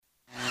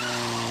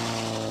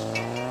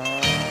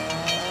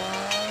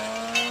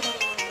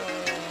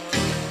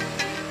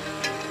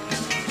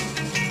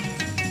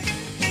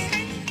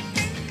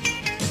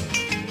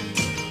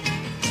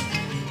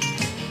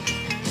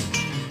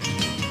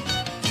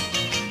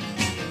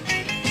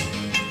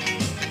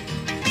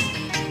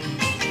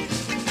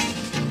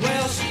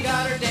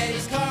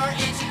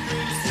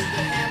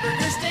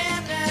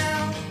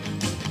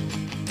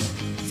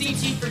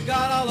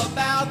forgot all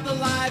about the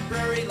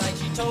library like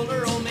she told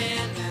her old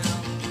man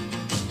now.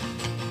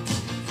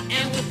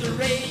 And with the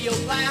radio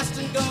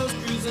blasting goes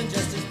cruising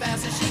just as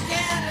fast as she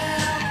can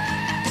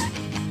now.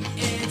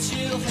 And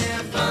she'll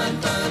have fun,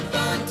 fun,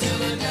 fun till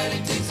her daddy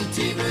takes the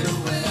TV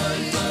away.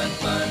 Fun, fun,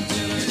 fun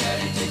till her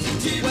daddy takes the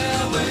TV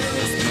away.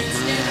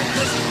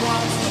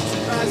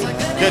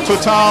 The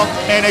Total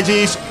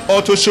Energies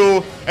Auto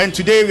Show, and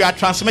today we are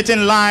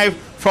transmitting live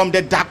from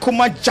the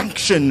Dakuma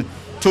Junction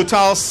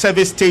Total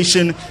Service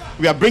Station.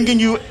 We are bringing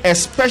you a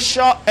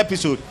special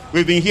episode.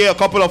 We've been here a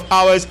couple of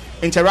hours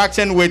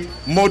interacting with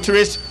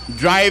motorists,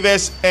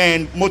 drivers,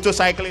 and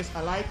motorcyclists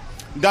alike.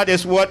 That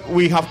is what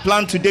we have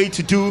planned today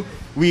to do.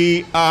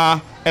 We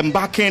are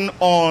embarking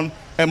on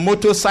a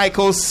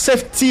motorcycle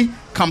safety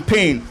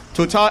campaign.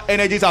 Total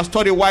Energies has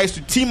thought it wise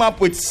to team up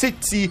with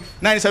City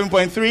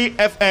 97.3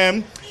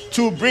 FM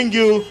to bring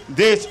you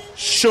this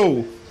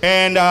show.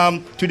 And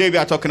today we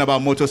are talking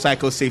about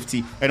motorcycle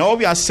safety. And all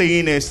we are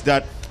saying is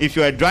that if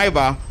you're a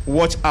driver,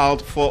 watch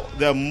out for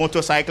the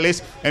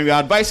motorcyclists. And we are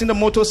advising the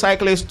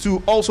motorcyclists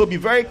to also be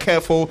very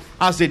careful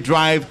as they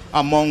drive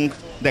among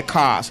the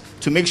cars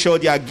to make sure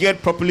they are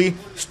geared properly,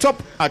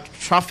 stop at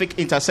traffic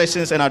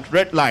intersections and at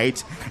red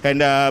lights,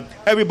 and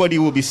everybody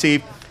will be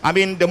safe. I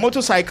mean, the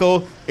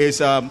motorcycle is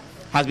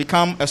has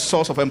become a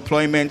source of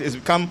employment. It's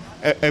become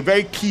a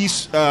very key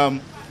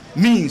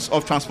means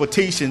of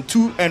transportation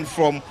to and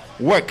from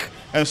work.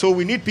 And so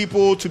we need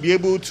people to be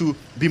able to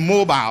be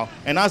mobile.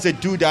 And as they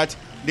do that,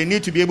 they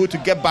need to be able to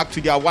get back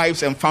to their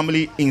wives and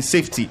family in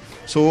safety.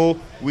 So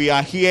we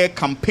are here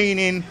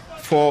campaigning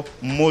for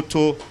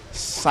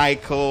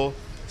motorcycle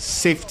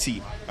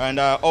safety. And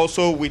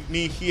also with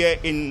me here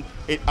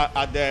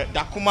at the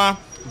Dakuma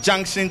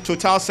Junction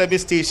Total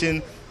Service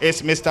Station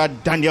is Mr.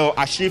 Daniel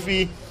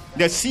Ashrifi,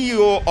 the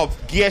CEO of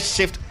Gear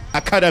Shift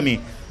Academy,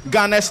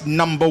 Ghana's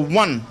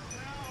 #1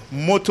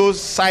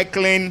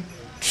 motorcycling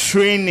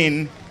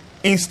training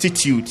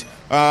institute.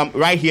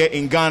 Right here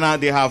in Ghana,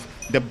 they have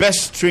the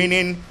best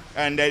training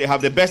and they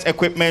have the best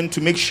equipment to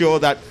make sure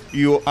that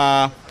you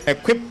are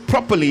equipped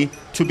properly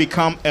to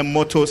become a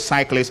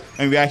motorcyclist.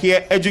 And we are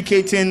here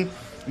educating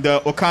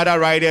the Okada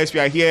riders. We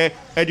are here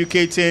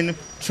educating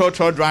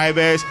trotro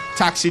drivers,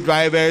 taxi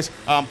drivers,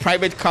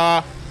 private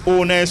car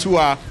owners who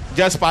are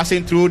just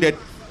passing through the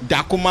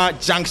Dakuma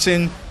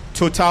Junction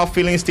Total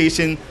filling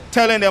station,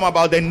 telling them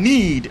about the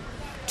need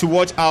to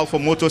watch out for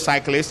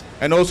motorcyclists,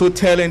 and also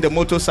telling the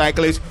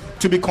motorcyclists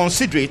to be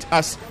considerate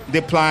as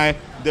they ply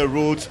the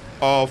roads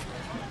of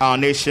our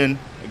nation,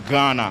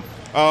 Ghana.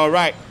 All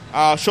right.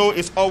 Our show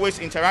is always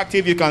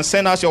interactive. You can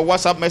send us your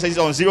WhatsApp messages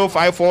on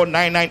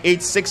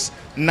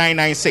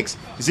 054-9986-996.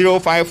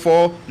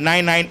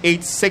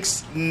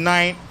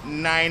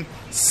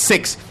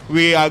 054-9986-996.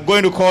 We are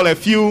going to call a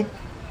few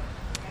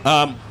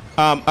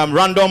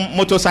random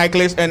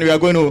motorcyclists, and we are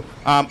going to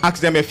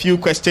ask them a few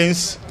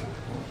questions.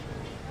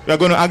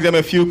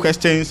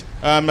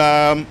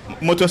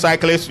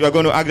 Motorcyclists, we are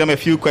going to ask them a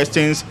few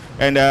questions,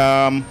 and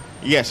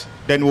yes,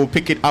 then we'll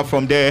pick it up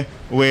from there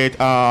with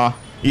my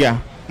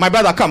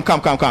brother. Come.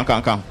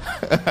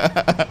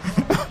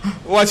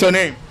 What's your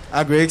name?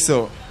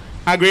 Agreexel.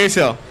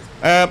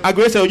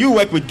 Agreexel, you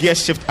work with Gear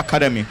Shift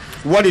Academy.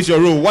 What is your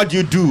role? What do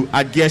you do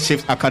at Gear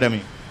Shift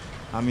Academy?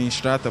 I'm an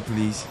instructor,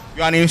 please.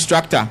 You're an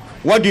instructor.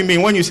 What do you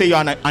mean when you say you're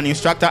an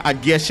instructor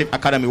at Gear Shift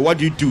Academy? What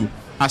do you do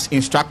as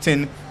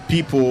instructing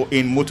people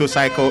in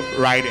motorcycle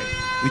riding?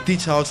 We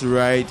teach how to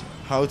ride,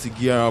 how to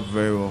gear up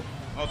very well.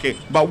 Okay,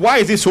 but why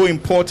is it so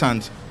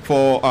important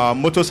for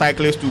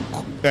motorcyclists to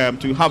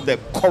have the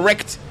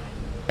correct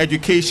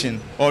education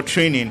or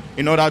training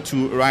in order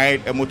to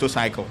ride a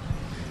motorcycle?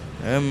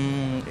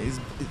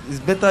 It's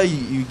better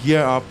you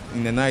gear up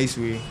in a nice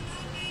way,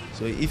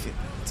 so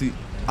to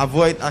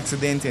avoid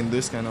accidents and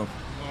those kind of.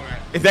 All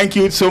right. Thank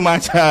you so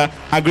much.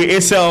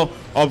 Agreexel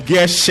of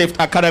Gear Shift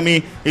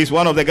Academy is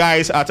one of the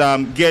guys at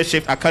Gear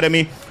Shift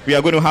Academy. We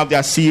are going to have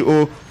their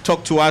CEO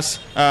talk to us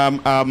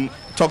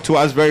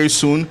very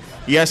soon.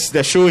 Yes,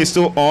 the show is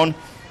still on.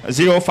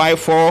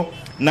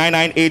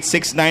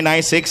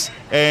 054-9986-996,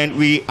 and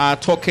we are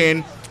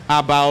talking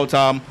about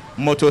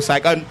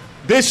motorcycle.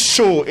 This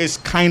show is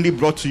kindly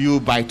brought to you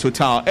by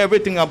Total.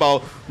 Everything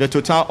about the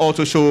Total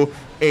Auto Show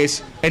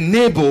is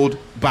enabled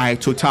by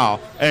Total,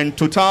 and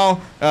Total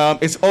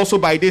is also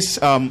by this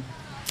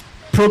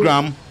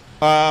program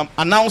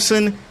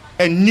announcing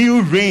a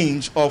new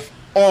range of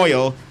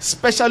oil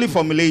specially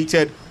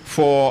formulated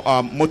for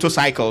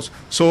motorcycles.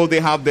 So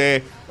they have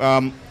the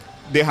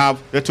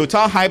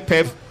Total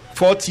Hyperf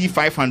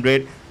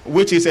 4T500,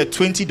 which is a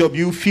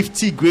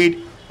 20W50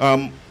 grade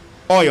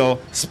oil,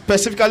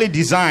 specifically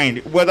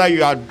designed whether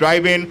you are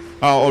driving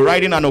or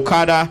riding an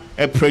Okada,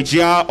 a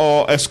Pregia,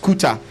 or a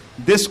scooter.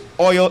 This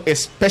oil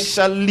is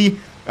specially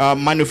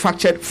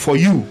manufactured for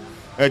you.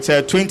 It's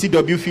a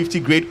 20W50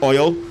 grade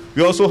oil.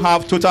 We also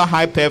have Total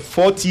Hyperf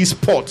 4T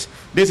Sport.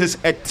 This is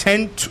a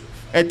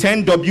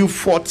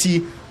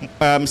 10W40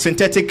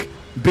 synthetic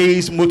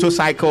base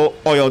motorcycle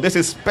oil. This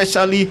is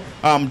specially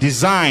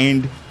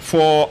designed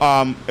for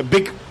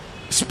big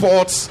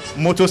sports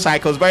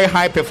motorcycles, very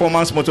high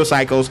performance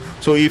motorcycles.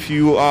 So if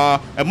you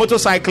are a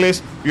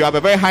motorcyclist, you have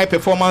a very high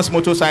performance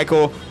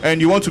motorcycle, and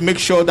you want to make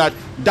sure that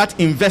that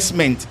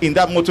investment in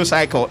that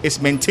motorcycle is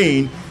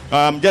maintained,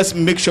 just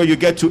make sure you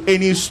get to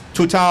any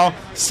Total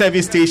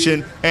service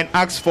station and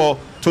ask for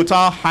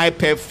Total High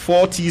Perf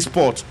 4T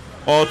Sport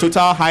or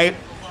Total High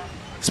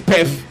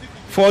Perf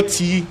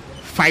 4T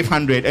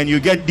 500, and you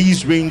get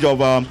these range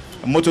of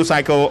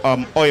motorcycle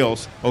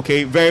oils.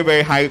 Okay, very,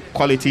 very high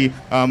quality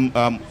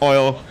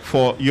oil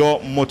for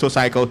your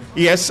motorcycle.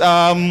 Yes.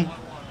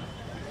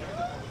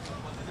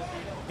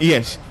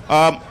 Yes.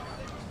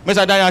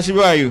 Mr. Daniel,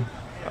 where are you?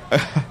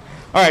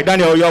 All right,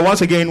 Daniel, you're once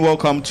again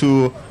welcome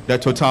to the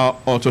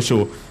Total Auto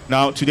Show.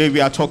 Now, today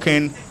we are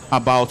talking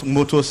about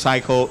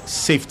motorcycle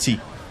safety.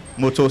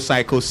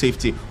 Motorcycle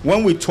safety.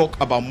 When we talk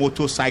about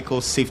motorcycle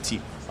safety,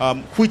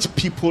 which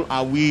people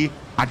are we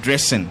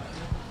addressing?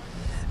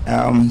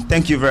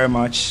 Thank you very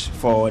much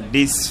for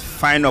this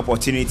fine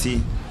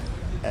opportunity.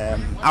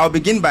 I'll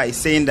begin by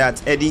saying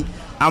that, Eddie,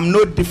 I'm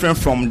no different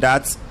from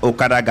that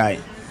Okada guy.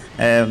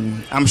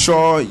 I'm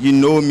sure you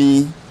know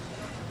me.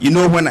 You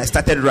know when I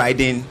started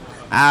riding,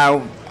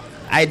 I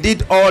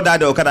did all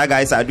that the Okada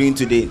guys are doing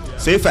today.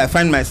 So if I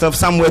find myself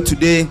somewhere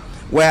today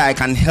where I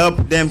can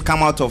help them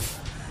come out of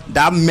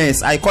that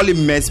mess, I call it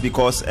mess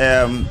because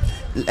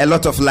a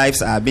lot of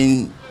lives are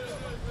being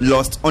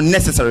lost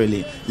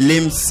unnecessarily,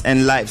 limbs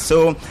and lives.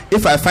 So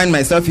if I find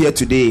myself here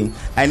today,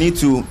 I need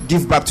to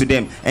give back to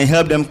them and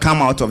help them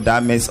come out of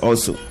that mess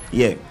also.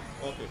 Yeah.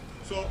 Okay.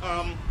 So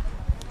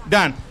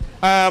Dan,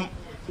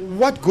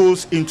 what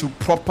goes into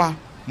proper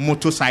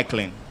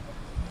motorcycling?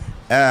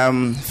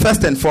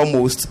 First and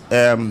foremost,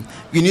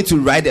 you need to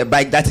ride a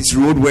bike that is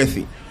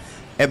roadworthy.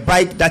 A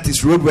bike that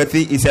is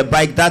roadworthy is a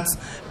bike that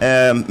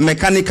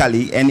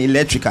mechanically and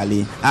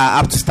electrically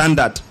are up to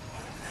standard.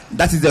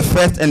 That is the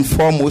first and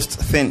foremost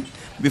thing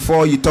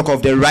before you talk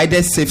of the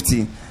rider's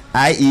safety,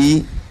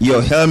 i.e.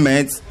 your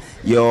helmet,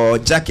 your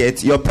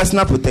jacket, your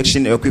personal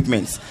protection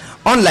equipment.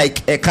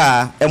 Unlike a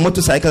car, a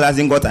motorcycle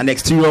hasn't got an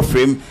exterior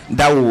frame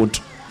that would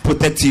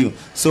protect you.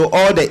 So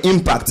all the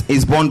impact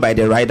is borne by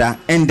the rider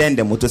and then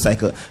the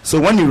motorcycle. So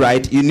when you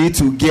ride, you need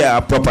to gear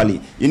up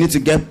properly. You need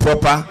to get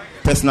proper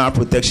personal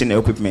protection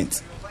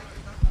equipment.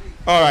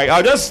 All right,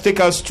 I'll just take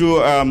us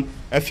through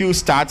a few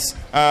stats.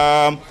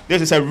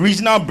 This is a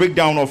regional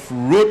breakdown of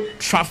road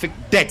traffic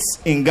deaths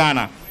in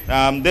Ghana.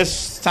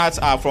 These stats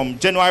are from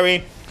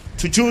January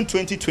to June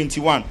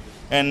 2021.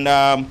 And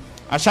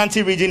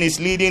Ashanti region is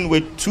leading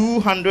with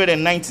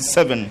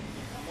 297.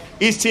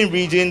 Eastern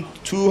region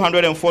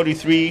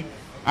 243.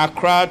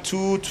 Accra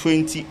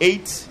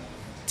 228.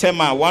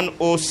 Tema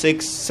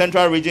 106.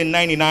 Central region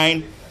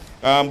 99.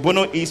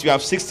 Bono East we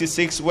have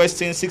 66.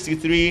 Western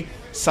 63.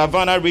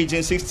 Savannah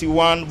region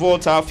 61.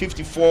 Volta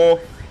 54.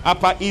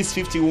 Upper East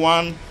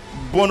 51,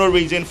 Bono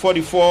region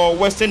 44,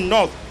 Western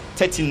North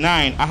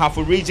 39,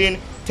 Ahafo region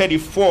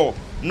 34,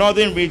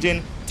 Northern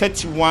region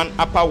 31,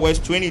 Upper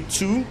West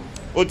 22,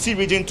 Oti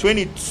region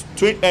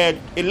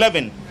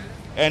 11,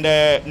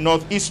 and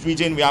Northeast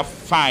region we have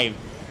 5,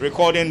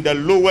 recording the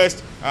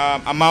lowest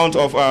amount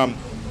of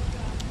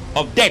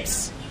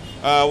deaths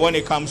when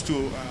it comes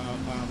to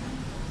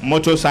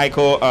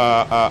motorcycle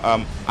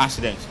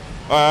accidents.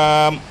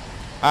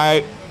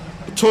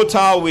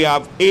 Total, we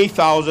have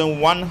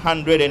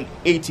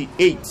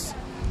 8,188.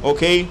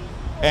 Okay,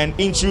 and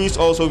injuries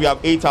also we have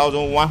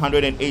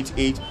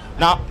 8,188.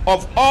 Now,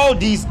 of all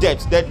these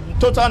deaths, the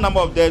total number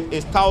of deaths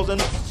is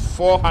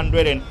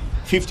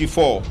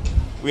 1,454.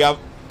 We have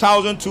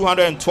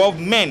 1,212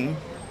 men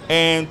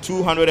and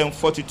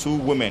 242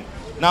 women.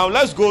 Now,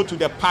 let's go to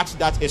the part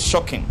that is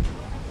shocking.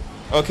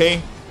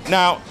 Okay,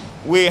 now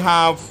we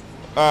have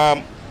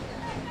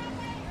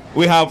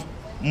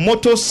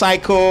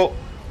motorcycle.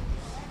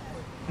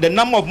 The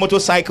number of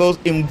motorcycles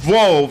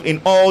involved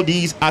in all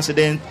these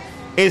accidents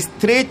is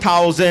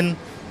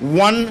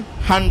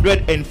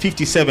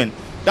 3,157.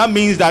 That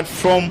means that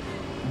from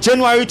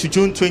January to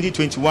June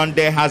 2021,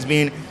 there has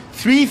been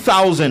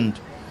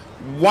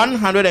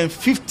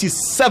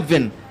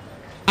 3,157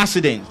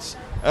 accidents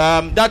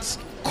that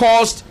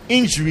caused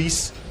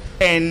injuries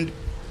and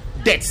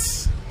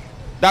deaths.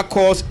 That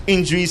caused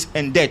injuries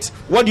and deaths.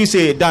 What do you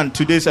say, Dan,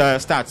 to this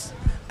stats?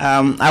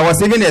 I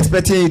was even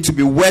expecting it to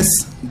be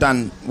worse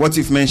than what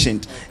you've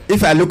mentioned.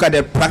 If I look at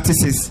the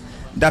practices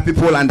that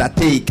people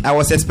undertake, I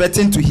was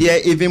expecting to hear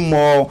even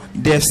more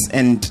deaths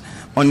and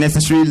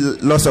unnecessary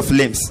loss of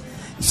limbs.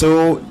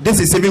 So this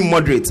is even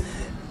moderate.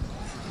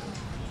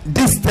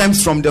 This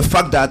stems from the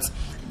fact that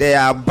there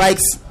are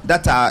bikes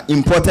that are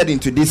imported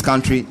into this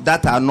country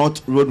that are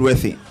not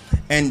roadworthy.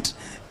 And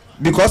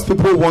because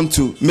people want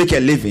to make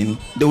a living,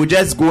 they will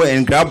just go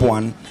and grab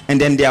one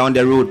and then they are on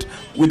the road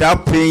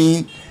without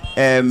paying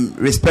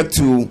respect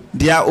to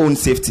their own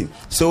safety.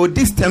 So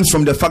this stems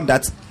from the fact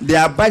that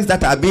there are bikes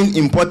that are being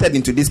imported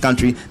into this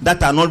country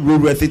that are not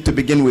roadworthy to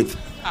begin with.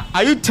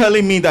 Are you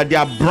telling me that there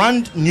are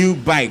brand new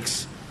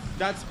bikes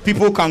that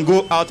people can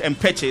go out and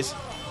purchase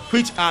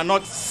which are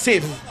not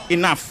safe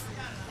enough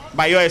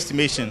by your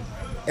estimation?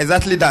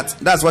 Exactly that.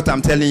 That's what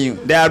I'm telling you.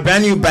 There are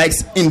brand new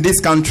bikes in this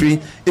country.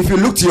 If you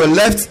look to your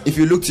left, if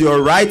you look to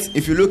your right,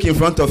 if you look in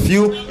front of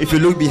you, if you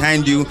look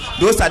behind you,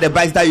 those are the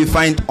bikes that you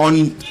find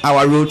on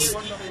our roads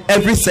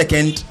every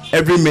second,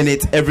 every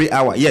minute, every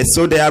hour. Yes,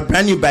 so there are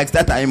brand new bikes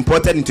that are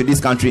imported into this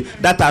country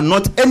that are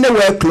not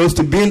anywhere close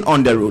to being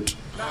on the road.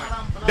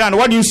 Dan,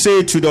 what do you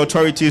say to the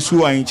authorities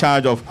who are in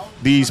charge of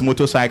these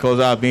motorcycles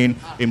that are being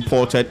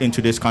imported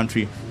into this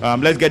country?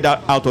 Let's get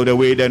that out of the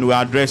way, then we'll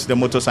address the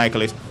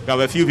motorcyclists. We have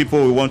a few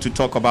people we want to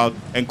talk about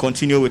and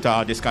continue with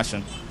our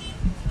discussion.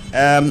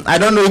 I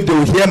don't know if they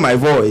will hear my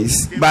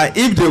voice, but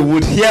if they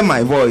would hear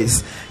my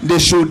voice, they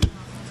should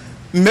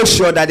make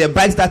sure that the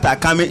bikes that are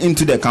coming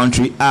into the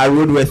country are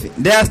roadworthy.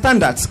 There are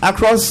standards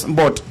across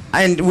board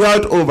and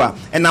world over,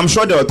 and I'm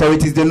sure the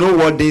authorities, they know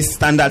what these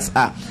standards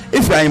are.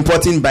 If you are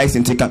importing bikes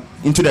into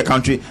the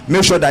country,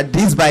 make sure that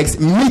these bikes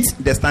meet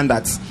the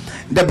standards.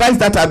 The bikes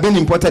that are being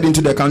imported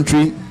into the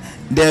country,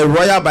 the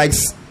Royal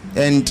bikes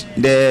and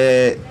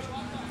the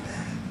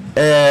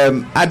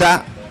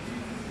other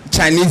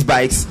Chinese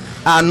bikes,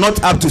 are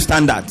not up to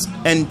standards,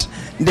 and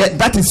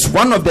that is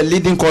one of the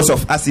leading cause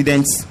of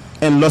accidents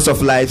and loss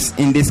of lives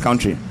in this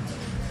country.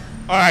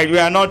 All right, we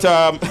are not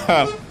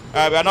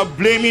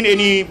blaming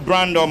any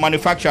brand or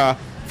manufacturer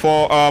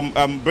for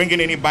bringing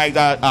any bikes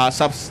that are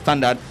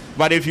substandard.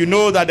 But if you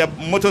know that the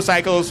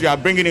motorcycles you are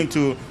bringing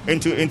into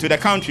the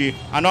country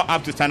are not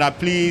up to standard,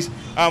 please,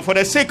 for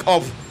the sake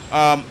of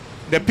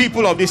the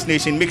people of this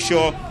nation, make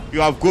sure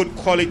you have good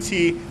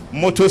quality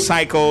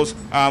motorcycles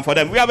for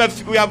them. We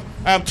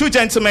have two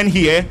gentlemen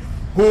here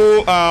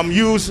who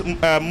use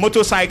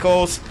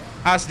motorcycles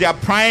as their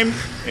prime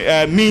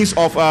means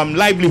of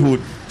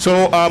livelihood.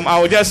 So I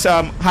will just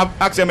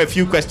ask them a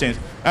few questions.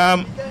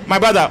 My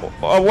brother,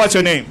 what's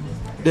your name?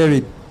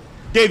 David.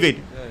 David.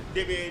 Yeah.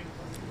 David.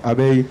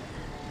 Abeyi.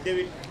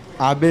 David.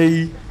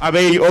 Abeyi.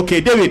 Abeyi.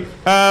 Okay, David.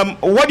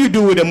 What do you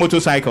do with a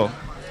motorcycle?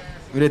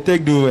 We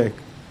take do work.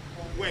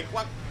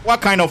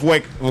 What kind of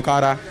work?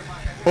 Okada.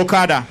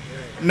 Okada.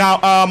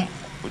 Now,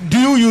 do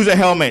you use a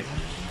helmet?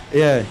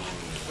 Yeah.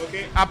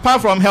 Okay.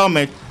 Apart from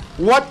helmet,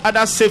 what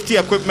other safety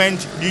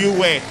equipment do you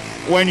wear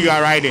when you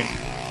are riding?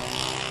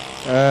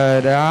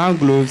 The hand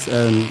gloves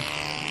and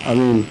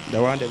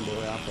the one that they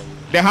wear.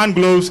 The hand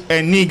gloves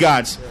and knee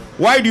guards.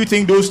 Why do you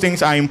think those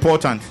things are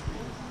important?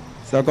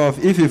 So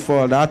if you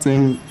fall, that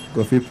thing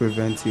will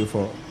prevent you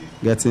from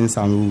getting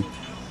some wound.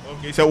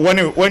 Okay. So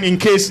when in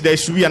case there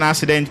should be an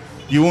accident,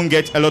 you won't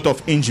get a lot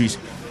of injuries.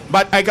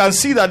 But I can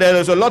see that there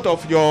is a lot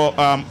of your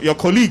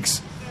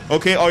colleagues,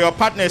 okay, or your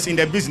partners in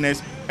the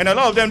business, and a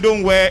lot of them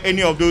don't wear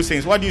any of those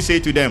things. What do you say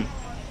to them?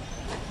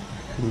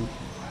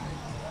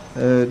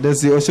 They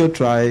should also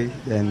try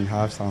and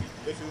have some.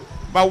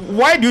 But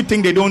why do you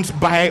think they don't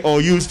buy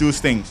or use those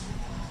things?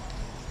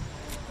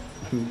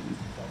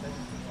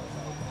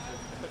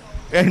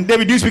 And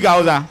David, do you speak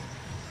Hausa?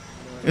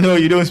 No,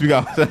 you don't speak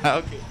Hausa.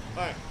 Okay.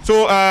 All right.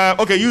 So,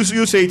 okay, you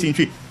say it in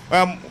three.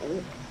 I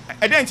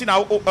didn't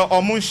know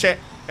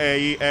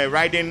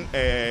riding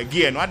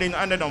gear. No, I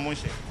didn't know.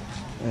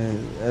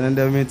 And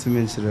then mean to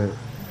mention it.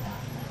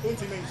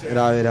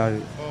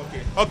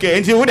 Okay,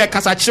 and you the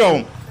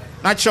Kasachom.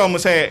 Not sure, I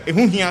say,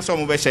 who here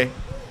some of say.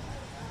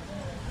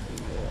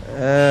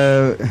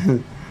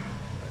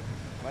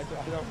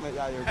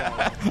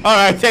 All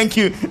right, thank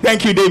you,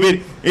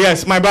 David.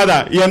 Yes, my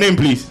brother, your name,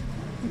 please.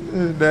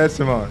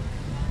 Desmond.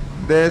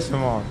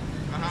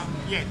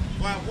 Yeah.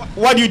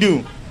 What do you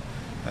do?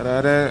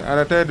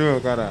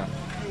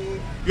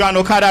 You are an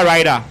Okada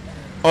rider.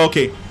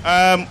 Okay.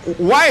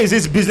 Why is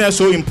this business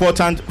so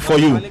important for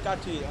you?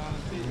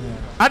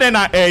 Other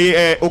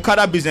than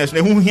Okada business,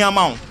 who here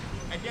amount?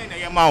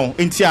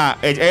 Intia,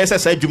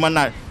 SSI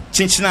Jumana,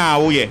 Chinchina,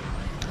 oh yeah.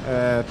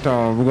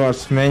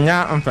 Because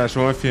menya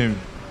amfasho film.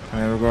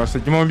 Because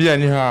you won't be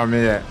anyhow,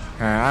 me.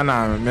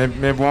 Anna,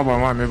 maybe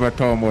one, maybe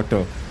tall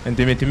motor. And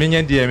to me,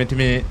 dear,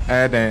 me,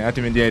 at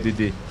me, dear,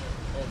 did.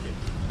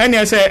 And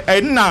I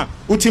say, na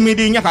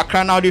utimidi nyaka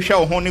krana odi hwe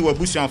ohon ne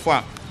wabusuafo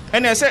a.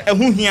 And I say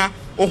ehun hia,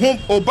 ohon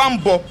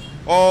obambo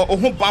or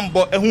ohon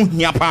bambo ehun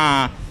hia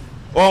pa.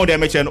 All the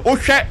mention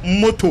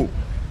ohwe moto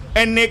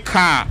ene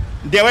car.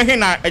 There we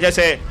na I just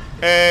say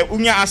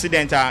unya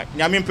accident a,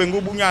 nyame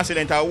mpengu bunya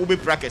accident a wo be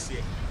practice.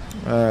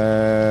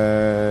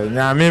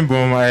 Nyame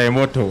bom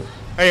moto.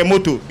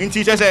 Moto.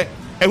 Nti say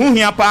ehun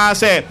hia pa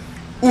say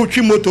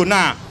utwi moto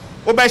na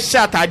obe hye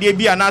atade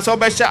bi ana say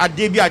obe hye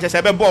ade bi a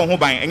say be bo ho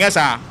ban. Enye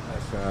sa.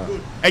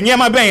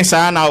 Enyema ben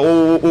sa na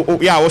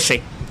ya wo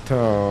hye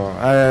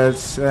to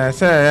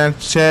say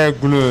share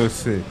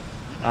gloves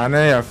ana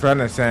ya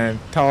friend say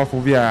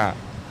tawfo bi a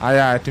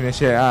aya atime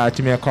share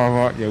atime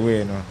cover your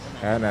way no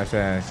na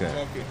say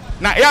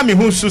na ya mi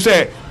hu su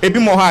say ebi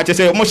mo ha che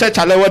say mo hye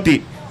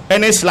chalewati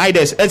any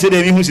sliders e say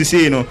dem hu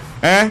sisi no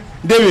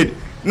David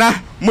na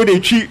mo de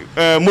twi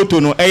moto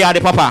no e ya de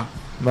papa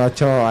ba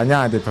cho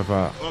anya de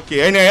papa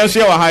okay ene yenso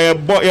ya wa ha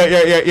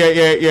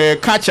ye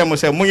catch mo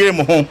say mo yire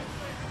mo ho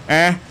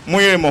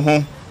moyere mo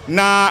ho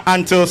na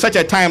until such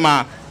a time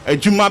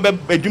adwuma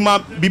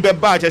bi be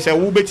ba che say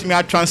wo betimi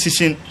a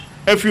transition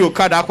if you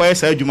car that quiet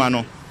say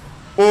jumano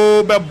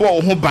o be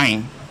bo ho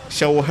ban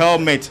shall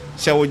helmet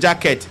shall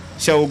jacket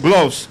shall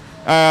gloves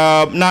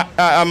na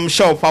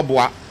shall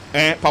paboa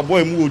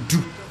paboa mu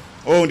odu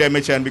oh dem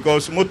mention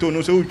because moto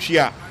no so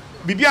utwia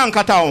bibi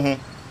ankata wo ho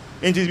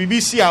enti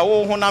bibi si a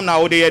wo ho nam na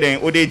wo de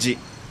den wo de gi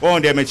oh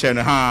dem mention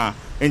ha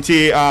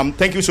enti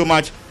thank you so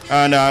much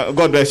and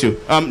God bless you.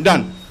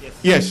 Dan.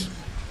 Yes.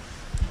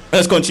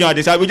 Let's continue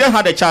this. We just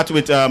had a chat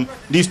with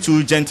these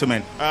two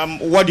gentlemen.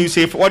 What do you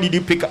say? What did you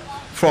pick up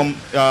from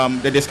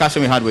the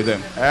discussion we had with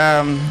them?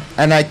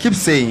 And I keep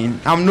saying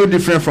I'm no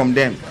different from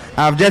them.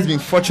 I've just been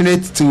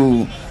fortunate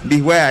to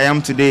be where I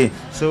am today.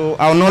 So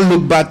I'll not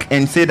look back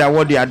and say that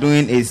what they are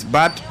doing is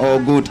bad or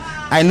good.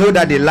 I know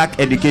that they lack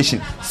education.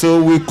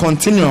 So we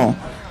continue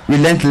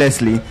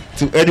relentlessly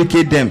to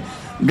educate them.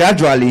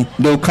 Gradually,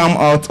 they'll come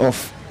out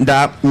of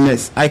that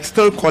mess. I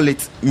still call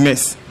it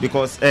mess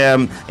because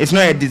it's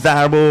not a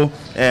desirable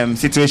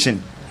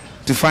situation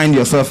to find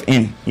yourself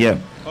in. Yeah.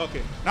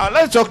 Okay. Now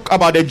let's talk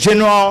about the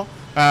general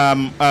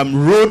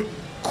road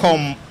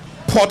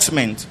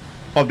comportment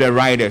of the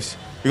riders,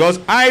 because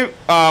I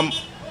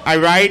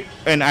ride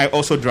and I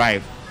also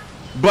drive.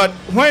 But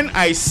when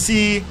I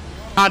see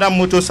other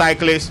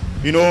motorcyclists,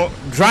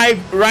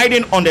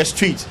 riding on the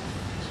street,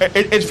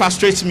 it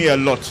frustrates me a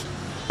lot.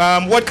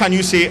 What can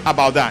you say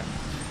about that?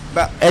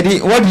 But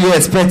Eddie, what do you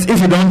expect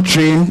if you don't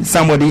train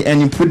somebody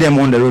and you put them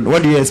on the road?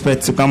 What do you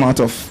expect to come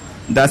out of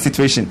that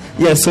situation?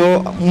 Yeah,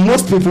 so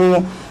most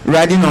people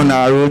riding on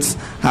our roads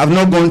have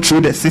not gone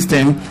through the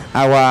system,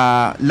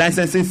 our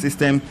licensing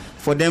system,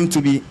 for them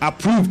to be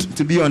approved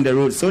to be on the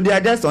road. So they are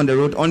just on the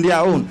road on their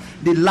own.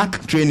 They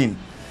lack training.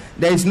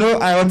 There is no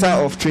iota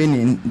of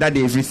training that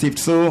they've received.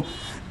 So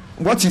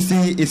what you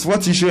see is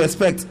what you should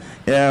expect.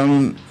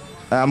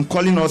 I'm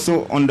calling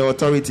also on the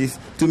authorities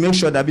to make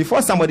sure that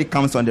before somebody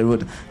comes on the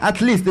road,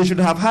 at least they should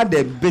have had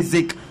the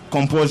basic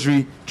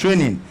compulsory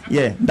training.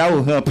 Yeah, that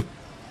will help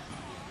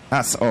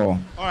us all.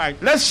 All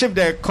right, let's shift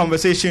the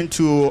conversation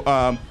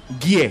to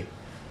gear.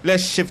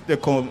 Let's shift the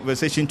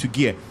conversation to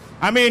gear.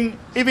 I mean,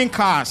 even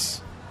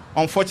cars,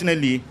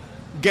 unfortunately,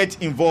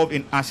 get involved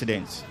in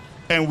accidents.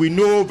 And we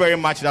know very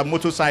much that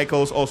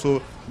motorcycles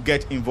also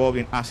get involved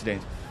in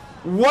accidents.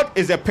 What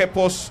is the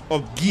purpose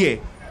of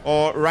gear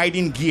or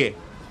riding gear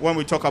when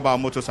we talk about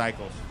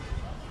motorcycles?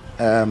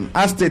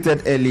 As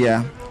stated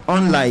earlier,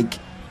 unlike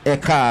a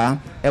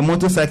car, a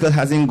motorcycle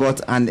hasn't got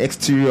an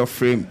exterior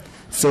frame.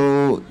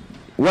 So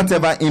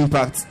whatever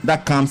impact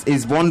that comes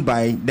is borne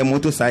by the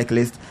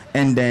motorcyclist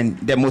and then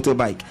the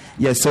motorbike.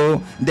 Yeah,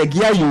 so the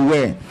gear you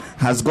wear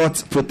has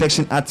got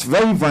protection at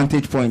very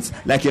vantage points,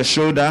 like your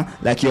shoulder,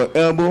 like your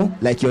elbow,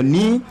 like your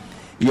knee,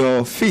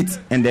 your feet,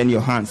 and then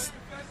your hands.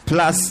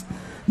 Plus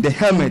the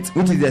helmet,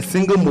 which is the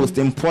single most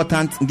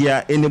important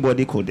gear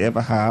anybody could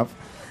ever have.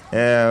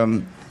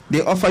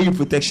 They offer you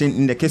protection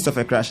in the case of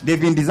a crash. They've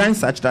been designed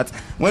such that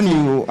when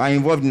you are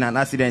involved in an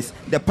accident,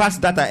 the parts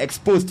that are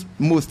exposed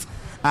most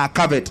are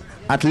covered,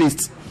 at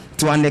least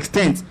to an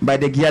extent, by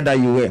the gear that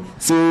you wear.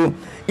 So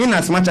in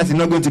as much as it's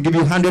not going to give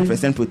you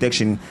 100%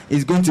 protection,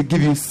 it's going to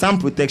give you some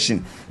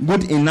protection,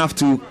 good enough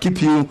to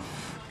keep you,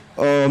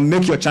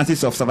 make your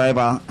chances of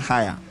survival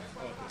higher.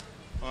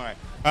 All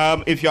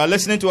right. If you are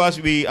listening to us,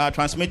 we are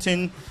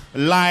transmitting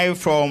live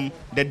from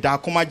the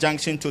Dakuma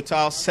Junction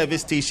Total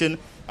Service Station.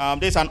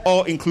 This is an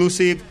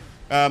all-inclusive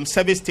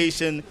service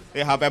station.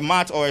 They have a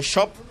mart or a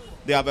shop.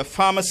 They have a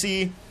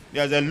pharmacy.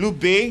 There's a lube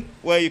bay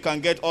where you can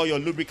get all your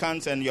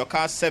lubricants and your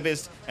car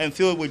serviced and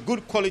filled with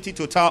good quality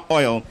Total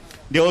oil.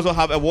 They also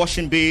have a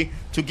washing bay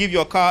to give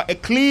your car a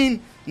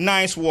clean,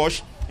 nice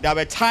wash. They have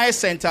a tire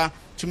center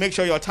to make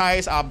sure your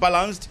tires are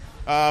balanced.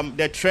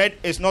 The tread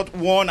is not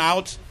worn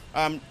out.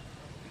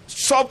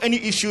 Solve any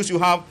issues you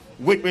have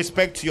with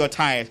respect to your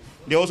tires.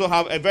 They also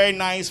have a very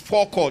nice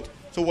forecourt.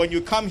 So when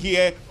you come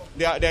here,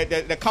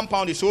 the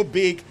compound is so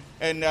big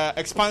and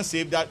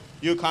expansive that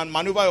you can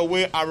maneuver your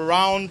way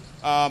around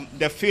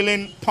the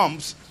filling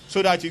pumps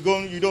so that you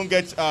don't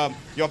get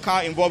your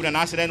car involved in an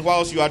accident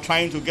whilst you are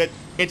trying to get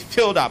it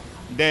filled up.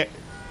 The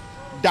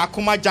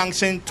Dakuma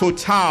Junction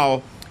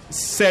Total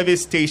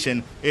Service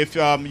Station. If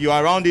you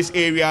are around this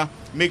area,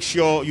 make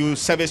sure you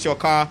service your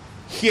car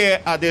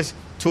here at this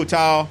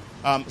Total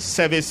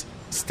Service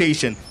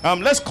Station.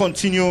 Let's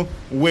continue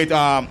with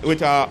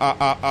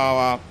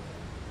our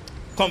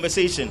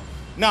conversation.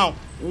 Now,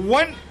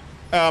 when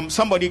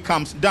somebody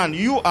comes, Dan,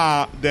 you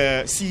are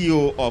the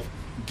CEO of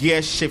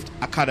Gear Shift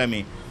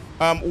Academy.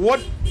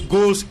 What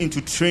goes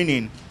into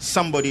training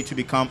somebody to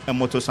become a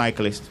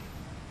motorcyclist?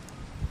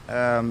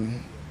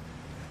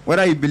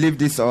 Whether you believe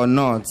this or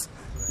not,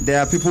 there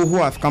are people who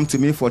have come to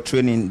me for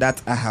training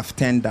that I have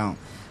turned down.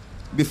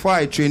 Before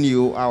I train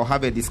you, I'll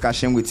have a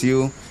discussion with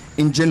you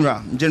in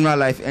general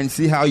life, and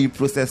see how you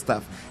process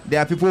stuff.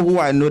 There are people who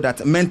I know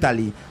that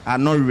mentally are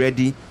not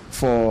ready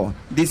for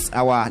this,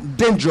 our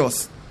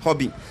dangerous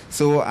hobby.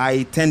 So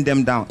I turn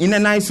them down in a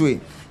nice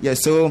way. Yeah,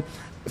 so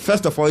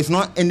first of all, it's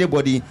not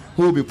anybody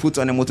who will be put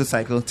on a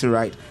motorcycle to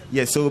ride.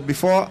 Yes, so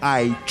before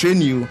I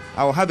train you,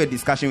 I will have a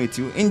discussion with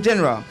you in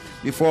general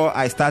before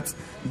I start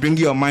bringing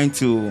your mind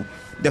to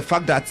the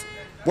fact that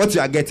what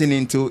you are getting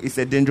into is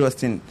a dangerous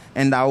thing.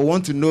 And I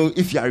want to know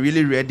if you are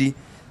really ready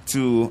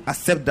to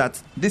accept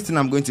that this thing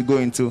I'm going to go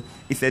into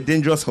is a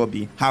dangerous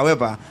hobby.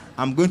 However,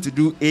 I'm going to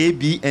do A,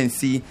 B, and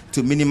C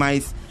to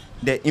minimize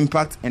the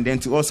impact and then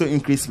to also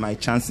increase my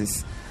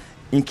chances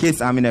in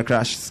case I'm in a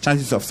crash,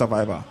 chances of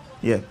survival.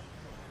 Yeah.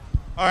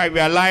 All right, we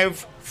are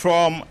live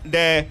from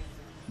the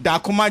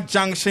Dakuma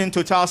Junction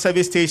Total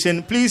Service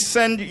Station. Please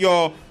send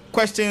your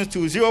questions to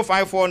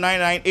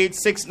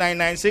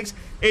 05499869996.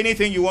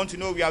 Anything you want to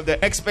know, we have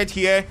the expert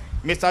here,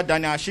 Mr.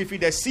 Daniel Ashifi,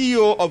 the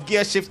CEO of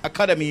Gear Shift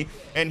Academy,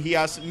 and he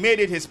has made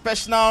it his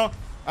personal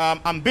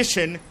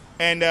ambition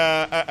and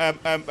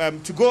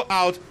to go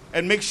out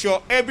and make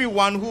sure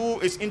everyone who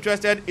is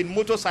interested in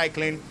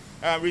motorcycling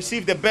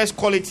receive the best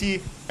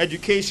quality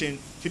education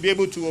to be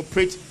able to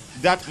operate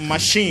that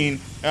machine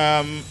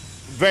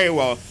very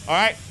well. All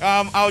right,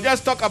 I'll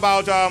just talk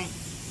about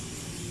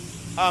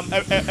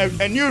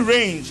a new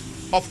range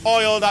of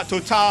oil that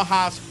Total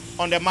has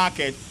on the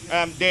market.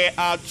 There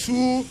are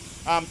two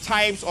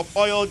types of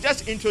oil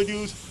just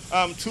introduced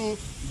to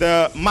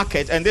the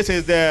market, and this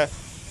is the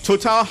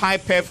Total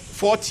Hyperf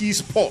 4T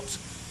Sport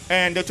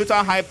and the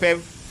Total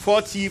Hyperf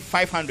 4T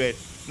 500.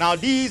 Now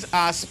these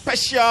are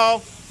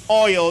special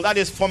oil that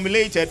is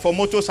formulated for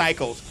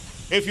motorcycles.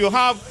 If you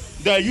have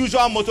the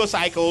usual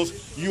motorcycles,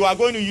 you are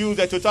going to use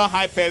the Total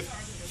Hyperf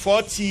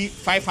 4T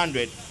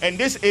 500, and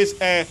this is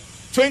a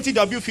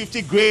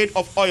 20W50 grade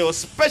of oil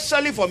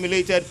specially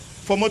formulated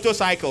for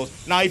motorcycles.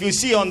 Now if you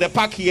see on the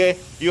pack here,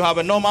 you have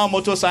a normal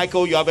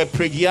motorcycle, you have a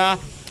Pregia,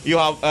 you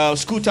have a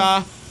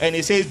scooter, and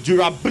it says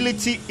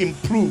durability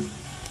improved.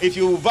 If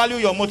you value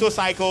your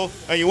motorcycle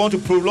and you want to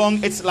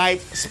prolong its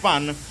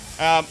lifespan,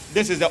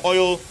 this is the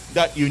oil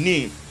that you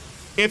need.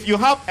 If you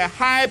have a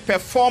high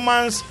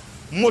performance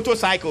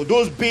motorcycle,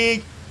 those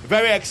big,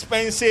 very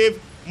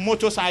expensive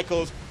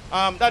motorcycles,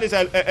 that is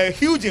a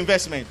huge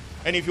investment.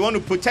 And if you want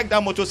to protect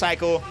that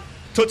motorcycle,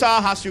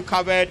 Total has you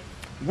covered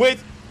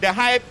with the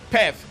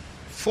Hyperf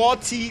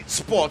 4T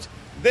Sport.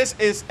 This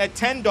is a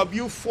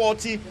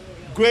 10W40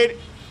 grade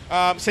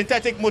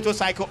synthetic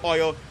motorcycle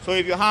oil. So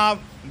if you have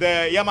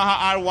the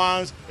Yamaha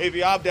R1s, if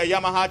you have the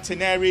Yamaha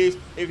Teneris,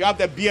 if you have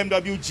the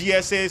BMW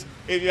GSs,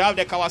 if you have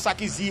the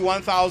Kawasaki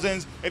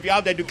Z1000s, if you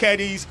have the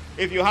Ducatis,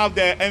 if you have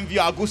the MV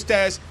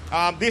Augustas,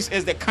 this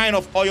is the kind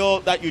of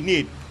oil that you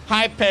need.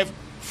 Hyperf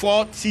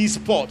 4T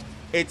Sport.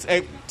 It's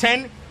a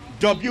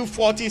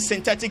 10W40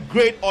 synthetic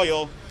grade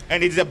oil,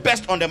 and it's the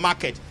best on the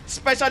market,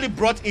 specially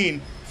brought in,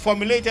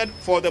 formulated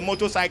for the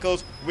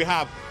motorcycles we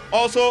have.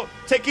 Also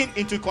taking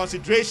into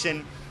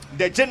consideration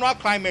the general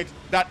climate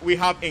that we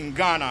have in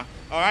Ghana.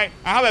 All right,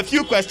 I have a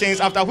few questions,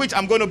 after which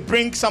I'm going to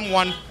bring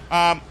someone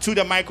to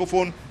the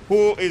microphone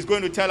who is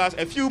going to tell us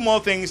a few more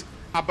things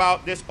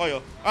about this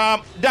oil.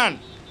 Dan,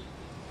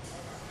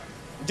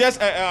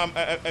 just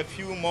a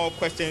few more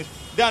questions.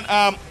 Dan,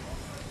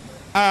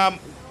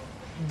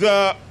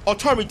 the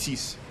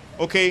authorities,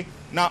 okay?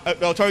 Now,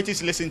 the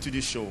authorities listen to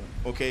this show,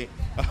 okay?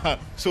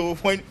 So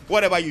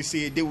whatever you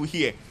say, they will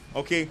hear,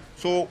 okay?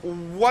 So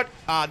what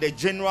are the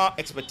general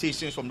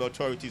expectations from the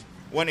authorities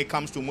when it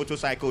comes to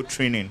motorcycle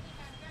training?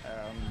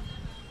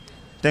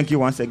 Thank you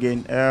once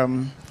again.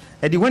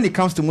 Eddie, when it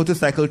comes to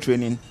motorcycle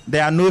training,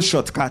 there are no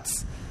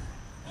shortcuts.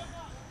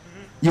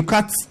 You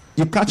cut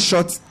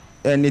short,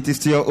 and it is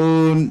to your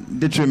own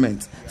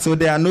detriment. So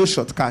there are no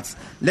shortcuts.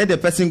 Let the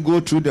person go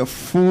through the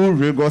full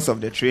rigors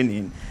of the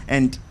training,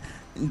 and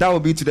that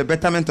will be to the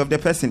betterment of the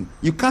person.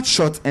 You cut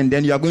short, and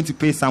then you are going to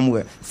pay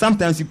somewhere.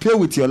 Sometimes you pay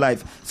with your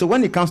life. So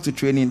when it comes to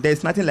training, there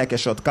is nothing like a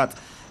shortcut.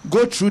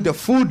 Go through the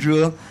full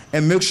drill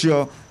and make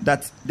sure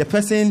that the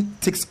person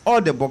ticks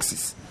all the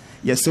boxes.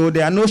 Yes, so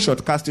there are no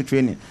shortcuts to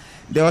training.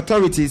 The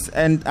authorities,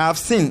 and I've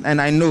seen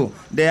and I know,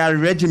 there are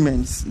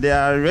regimes,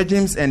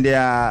 and there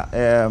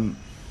are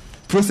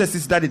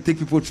processes that they take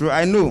people through.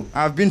 I know,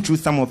 I've been through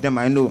some of them,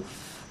 I know.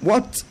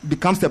 What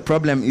becomes the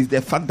problem is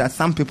the fact that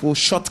some people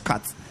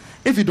shortcut.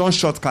 If you don't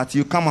shortcut,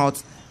 you come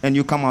out and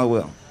you come out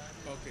well.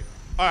 Okay.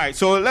 All right,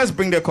 so let's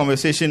bring the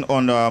conversation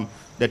on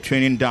the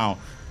training down.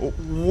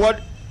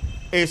 What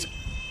is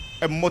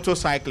a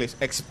motorcyclist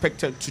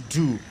expected to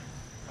do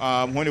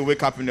when they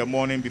wake up in the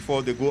morning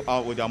before they go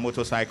out with their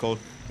motorcycle?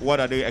 What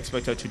are they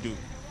expected to do?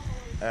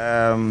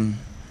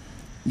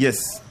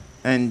 Yes,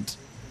 and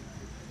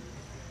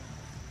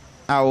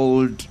I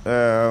would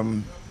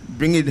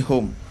bring it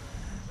home.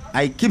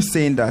 I keep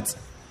saying that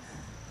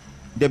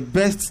the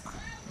best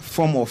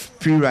form of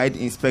pre-ride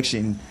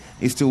inspection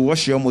is to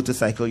wash your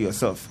motorcycle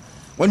yourself.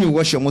 When you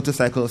wash your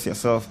motorcycles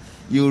yourself,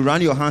 you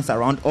run your hands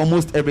around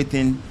almost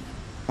everything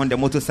on the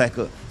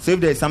motorcycle. So if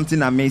there's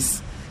something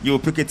amiss, you'll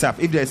pick it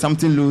up. If there's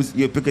something loose,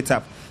 you'll pick it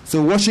up.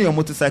 So washing your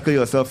motorcycle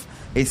yourself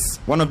is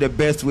one of the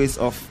best ways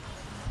of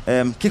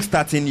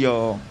kickstarting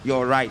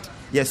your ride.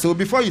 Yeah, so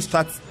before you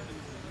start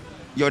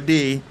your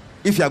day,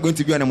 if you are going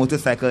to be on a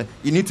motorcycle,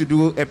 you need to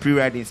do a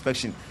pre-ride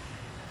inspection.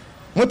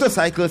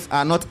 motorcycles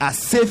are not as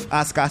safe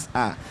as cars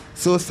are.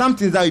 So some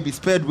things that will be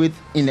spared with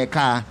in a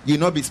car, you'll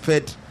not be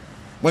spared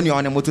when you're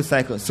on a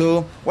motorcycle.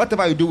 So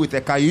whatever you do with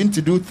a car, you need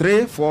to do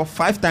 3, 4,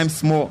 5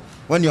 times more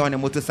when you're on a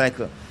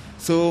motorcycle.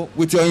 So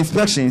with your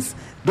inspections,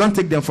 don't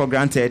take them for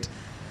granted.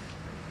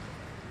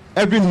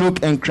 Every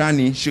nook and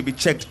cranny should be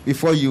checked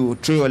before you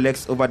throw your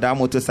legs over that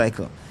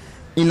motorcycle.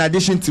 In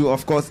addition to,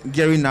 of course,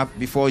 gearing up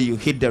before you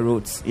hit the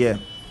roads. Yeah.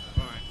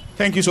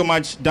 Thank you so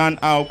much, Dan.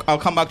 I'll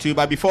come back to you.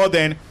 But before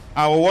then,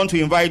 I will want to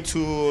invite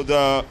to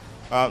the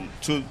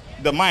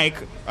mic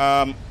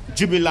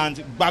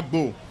Jubilant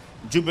Gbagbo.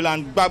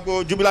 Jubilant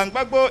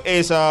Gbagbo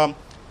is a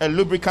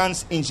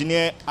lubricants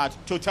engineer at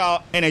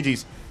Total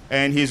Energies,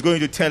 and he's going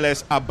to tell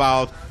us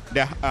about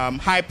the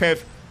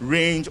high-perf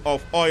range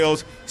of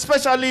oils,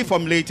 specially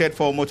formulated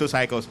for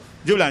motorcycles.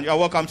 Jubilant, you're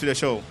welcome to the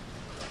show.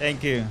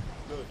 Thank you.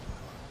 Good.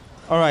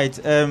 All right.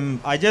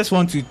 I just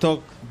want to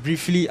talk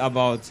briefly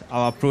about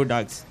our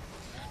products.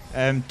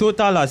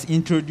 Total has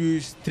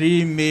introduced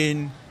 3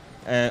 main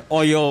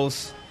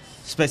oils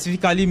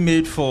specifically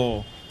made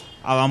for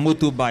our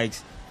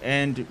motorbikes.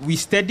 And we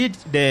studied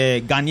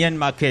the Ghanaian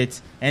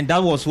market, and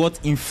that was what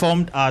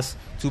informed us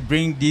to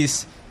bring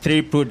these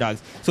 3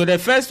 products. So the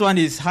first one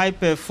is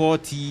high-perf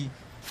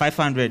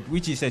 4T500,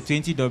 which is a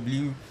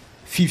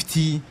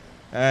 20W50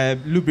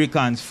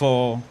 lubricant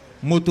for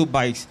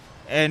motorbikes.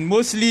 And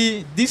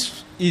mostly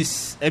this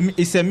is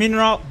a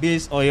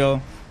mineral-based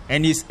oil,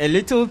 and it's a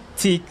little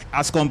thick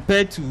as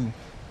compared to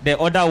the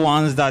other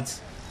ones that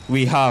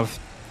we have.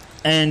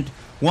 And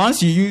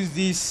once you use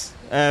this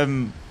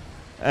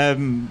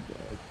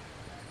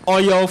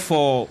oil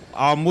for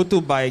our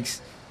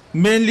motorbikes,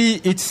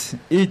 mainly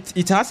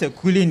it has a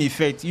cooling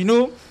effect. You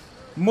know,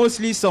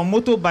 mostly some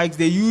motorbikes,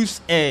 they use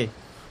air,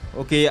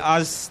 okay,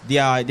 as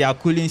their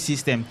cooling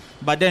system.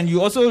 But then you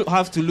also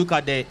have to look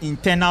at the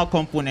internal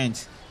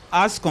components.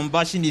 As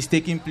combustion is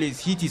taking place,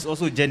 heat is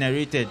also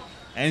generated.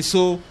 And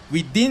so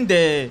within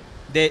the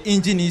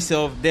engine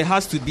itself, there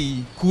has to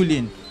be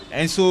cooling.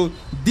 And so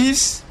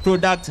this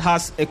product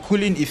has a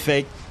cooling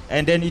effect,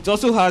 and then it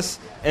also has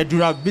a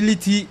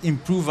durability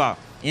improver,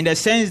 in the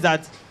sense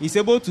that it's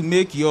able to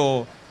make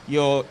your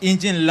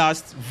engine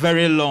last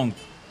very long.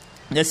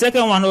 The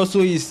second one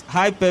also is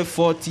high-perf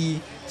 40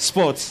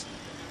 Sports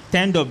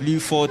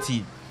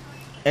 10W40,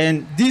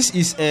 and this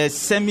is a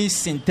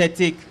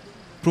semi-synthetic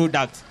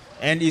product,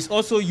 and it's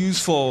also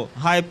used for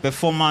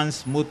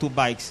high-performance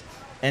motorbikes.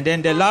 And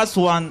then the last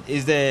one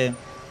is the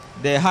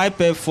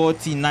high-perf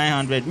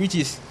 40-900, which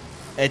is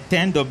a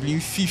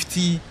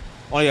 10W50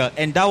 oil,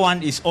 and that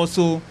one is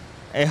also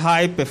a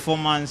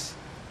high-performance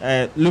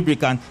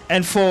lubricant.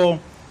 And for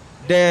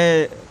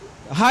the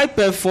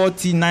high-perf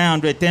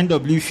 40-900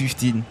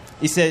 10W15,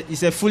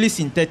 it's a fully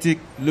synthetic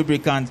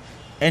lubricant,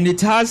 and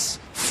it has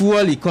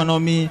fuel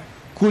economy,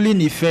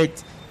 cooling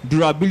effect,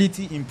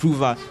 durability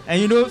improver.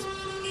 And you know,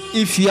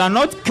 if you are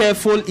not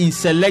careful in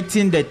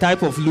selecting the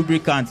type of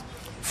lubricant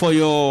for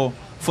your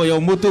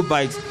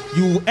motorbikes,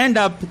 you will end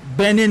up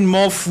burning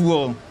more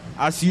fuel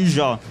as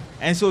usual.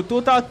 And so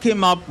Total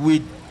came up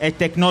with a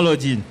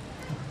technology,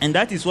 and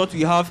that is what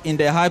we have in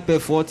the high-perf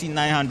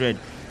 40-900.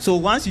 So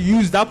once you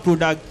use that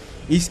product,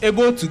 it's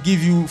able to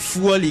give you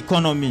fuel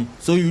economy,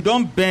 so you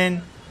don't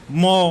burn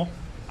more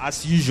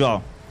as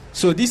usual.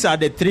 So these are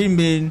the 3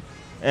 main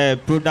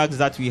products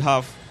that we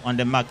have on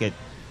the market.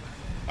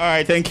 All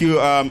right, thank you,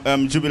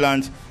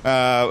 Jubilant.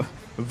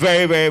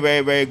 Very, very,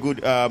 very, very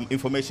good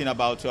information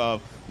about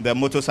the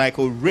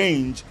motorcycle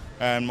range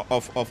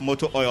of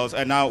motor oils.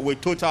 And now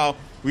with Total,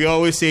 we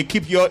always say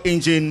keep your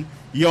engine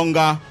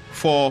younger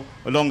for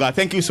longer.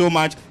 Thank you so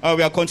much.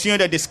 We are continuing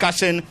the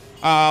discussion.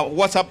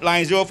 WhatsApp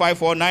line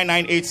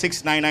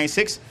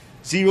 054-9986-996,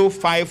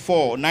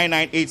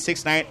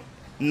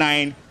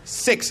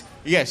 054-9986-996.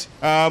 Yes,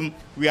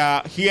 we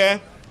are here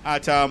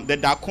at the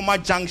Dakuma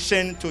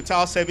Junction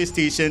Total Service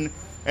Station,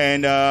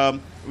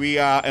 and we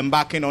are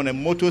embarking on a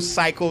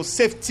motorcycle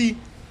safety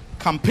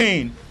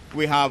campaign.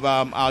 We have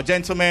our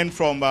gentlemen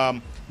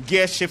from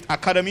Gear Shift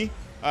Academy.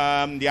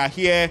 They are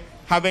here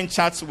having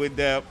chats with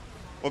the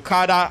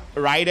Okada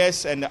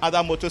riders and the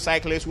other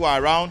motorcyclists who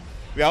are around.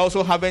 We are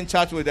also having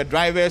chats with the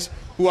drivers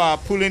who are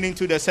pulling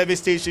into the service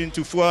station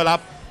to fuel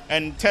up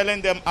and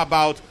telling them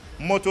about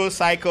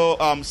motorcycle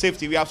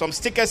safety. We have some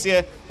stickers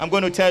here. I'm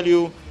going to tell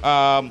you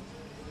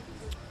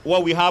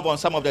what we have on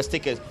some of the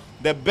stickers.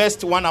 The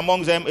best one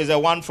among them is the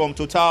one from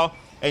Total,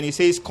 and it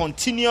says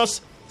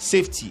continuous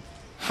safety,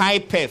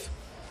 high-perf,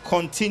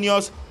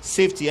 continuous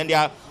safety. And there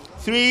are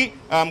 3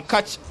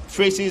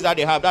 catchphrases that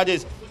they have. That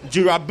is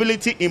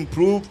durability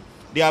improved,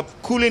 they have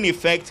cooling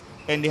effect,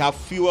 and they have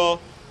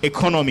fuel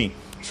economy.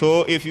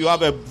 So if you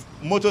have a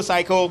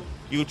motorcycle,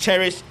 you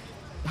cherish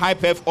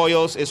high-perf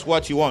oils is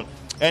what you want.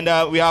 And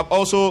we have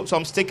also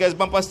some stickers,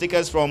 bumper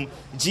stickers from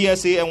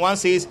GSA, and one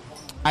says,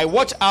 I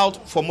watch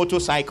out for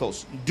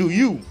motorcycles. Do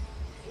you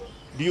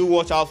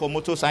watch out for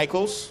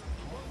motorcycles?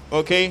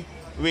 Okay.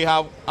 We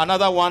have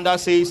another one that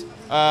says,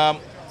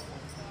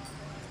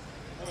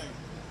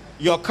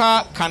 your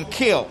car can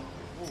kill.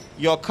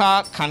 Your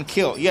car can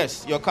kill.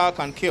 Yes, your car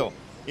can kill.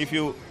 If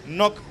you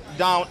knock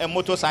down a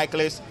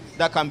motorcyclist,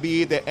 that can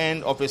be the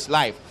end of his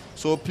life.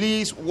 So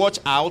please watch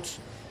out,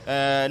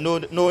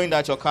 knowing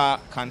that your car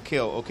can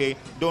kill, okay?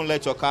 Don't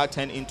let your car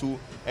turn into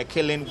a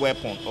killing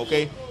weapon,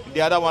 okay?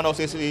 The other one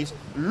also says,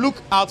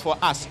 look out for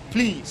us,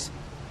 please.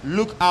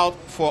 Look out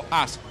for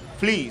us,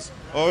 please.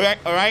 All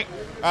right.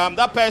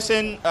 That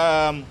person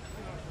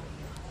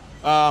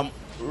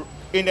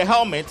in the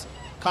helmet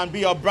can be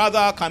your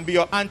brother, can be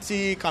your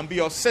auntie, can be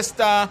your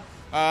sister,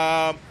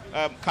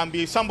 can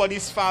be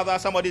somebody's father,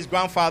 somebody's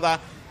grandfather.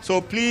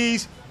 So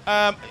please,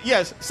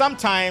 yes,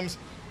 sometimes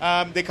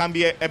they can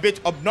be a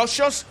bit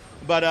obnoxious,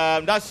 but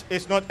that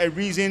is not a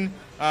reason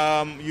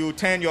you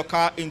turn your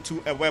car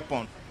into a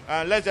weapon.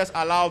 Let's just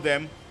allow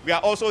them. We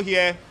are also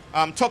here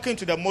talking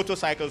to the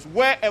motorcyclists.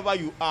 Wherever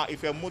you are,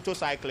 if you're a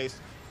motorcyclist,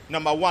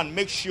 number one,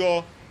 make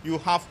sure you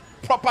have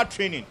proper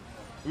training.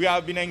 We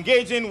have been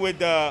engaging with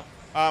the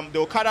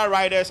Okada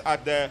riders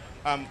at the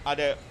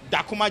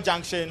Dakuma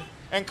Junction,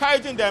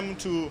 encouraging them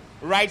to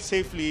ride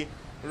safely,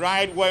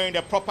 ride wearing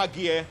the proper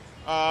gear,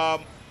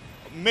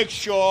 make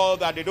sure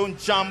that they don't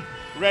jump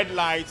red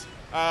lights,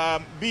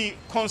 be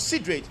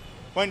considerate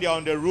when they're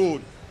on the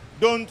road.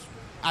 Don't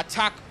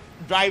attack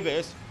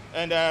drivers,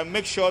 and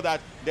make sure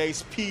that there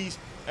is peace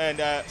and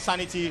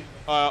sanity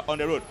on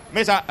the road.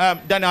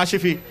 Mr. Daniel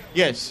Shifi,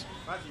 yes.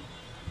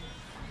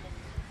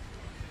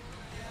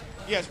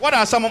 Yes, what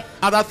are some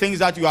other things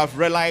that you have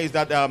realized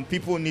that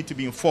people need to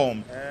be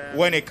informed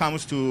when it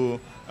comes to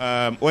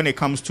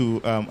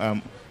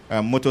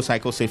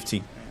motorcycle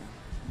safety?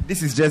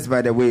 This is just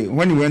by the way.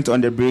 When we went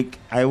on the break,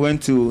 I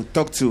went to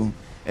talk to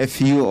a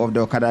few of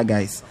the Okada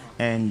guys,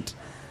 and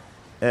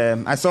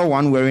I saw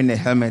one wearing a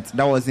helmet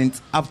that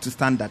wasn't up to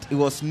standard. It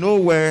was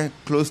nowhere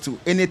close to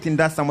anything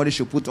that somebody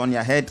should put on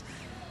your head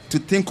to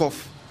think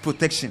of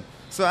protection.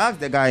 So I asked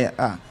the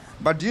guy,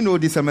 but do you know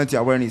this helmet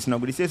you're wearing is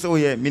not good? He says, oh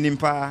yeah,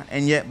 minimpa,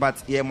 and yeah,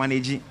 but yeah,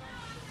 manage.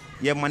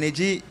 Yeah,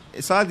 manage.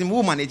 So I asked him,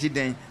 who manage it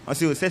then? I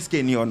said,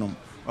 oh, no.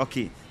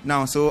 Okay,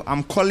 now, so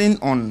I'm calling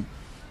on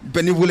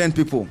benevolent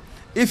people.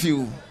 If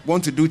you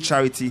want to do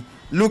charity,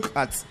 look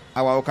at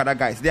our Okada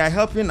guys. They are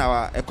helping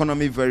our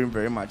economy very,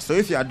 very much. So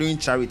if you are doing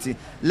charity,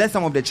 let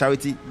some of the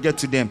charity get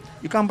to them.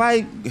 You can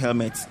buy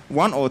helmets,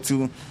 one or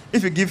two.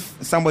 If you give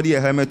somebody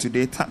a helmet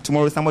today,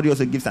 tomorrow somebody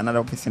also gives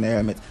another person a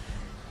helmet.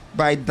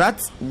 By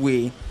that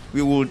way,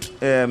 we would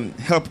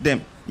help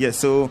them. Yes,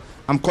 so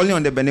I'm calling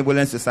on the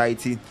Benevolent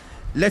Society.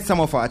 Let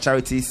some of our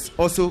charities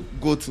also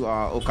go to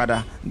our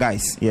Okada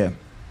guys. Yeah.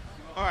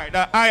 All right.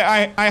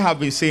 I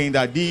have been saying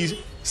that these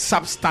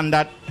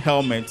substandard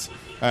helmets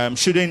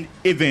shouldn't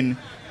even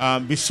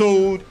be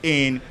sold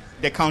in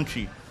the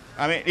country.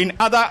 I mean, in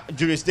other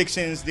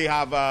jurisdictions, they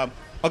have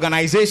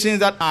organizations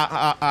that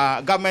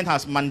our government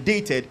has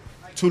mandated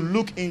to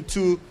look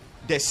into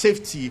the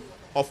safety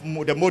of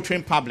the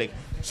motoring public.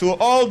 So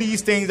all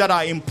these things that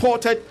are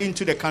imported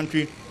into the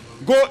country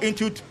go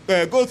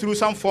through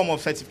some form of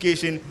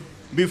certification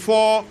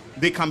before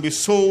they can be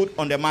sold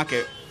on the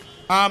market.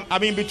 I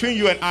mean, between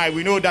you and I,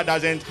 we know that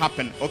doesn't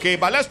happen, okay?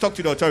 But let's talk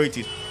to the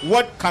authorities.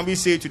 What can we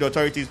say to the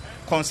authorities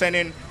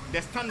concerning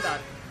the standard?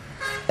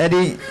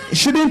 Eddie,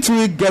 shouldn't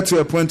we get to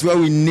a point where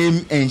we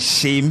name and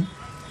shame?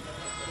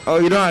 Oh,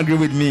 you don't agree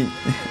with me?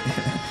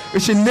 We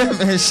should name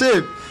and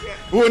shame.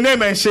 We'll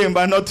name and shame,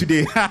 but not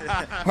today.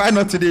 Why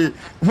not today?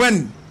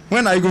 When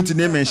are you going to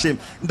name and shame?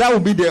 That will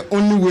be the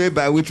only way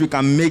by which we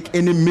can make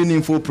any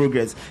meaningful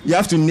progress. You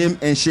have to name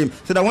and shame,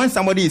 so that when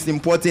somebody is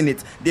importing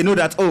it, they know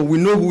that, oh, we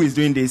know who is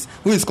doing this,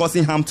 who is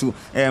causing harm to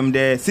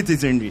the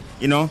citizenry,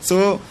 you know.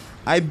 So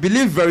I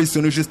believe very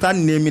soon we should start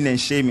naming and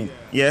shaming.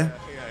 Yeah.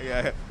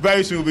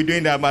 Very soon we'll be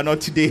doing that, but not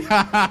today.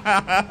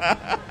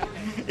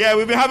 Yeah,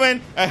 we've been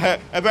having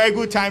a very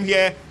good time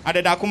here at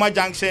the Dakuma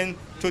Junction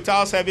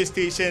Total Service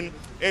Station.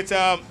 It's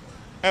a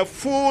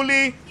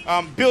fully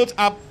built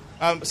up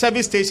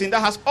service station that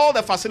has all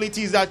the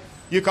facilities that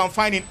you can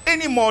find in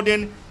any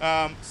modern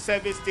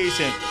service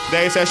station.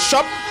 There is a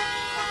shop.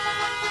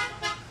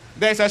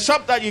 There's a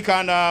shop that you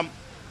can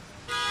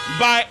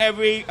buy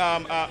every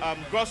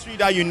grocery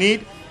that you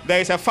need.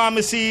 There is a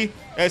pharmacy.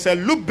 There's a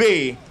loop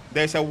bay.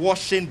 There's a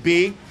washing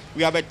bay.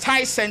 We have a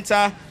Thai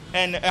center,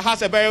 and it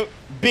has a very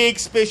big,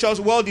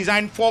 spacious,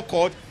 well-designed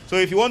forecourt. So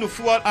if you want to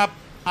fuel up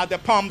at the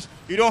pumps,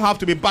 you don't have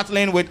to be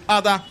battling with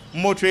other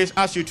motorists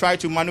as you try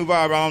to maneuver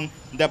around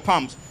the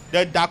pumps.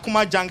 The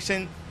Dakuma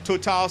Junction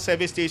Total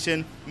Service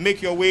Station.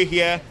 Make your way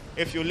here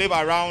if you live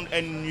around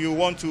and you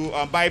want to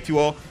buy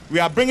fuel. We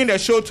are bringing the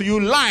show to you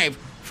live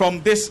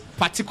from this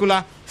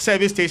particular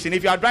service station.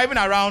 If you are driving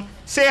around,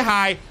 say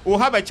hi. We'll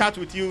have a chat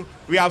with you.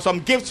 We have some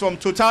gifts from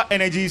Total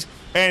Energies,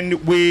 and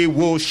we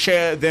will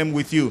share them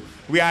with you.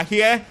 We are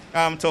here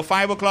till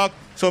 5 o'clock.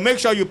 So make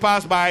sure you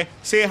pass by,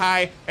 say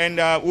hi, and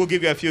we'll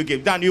give you a few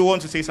gifts. Dan, you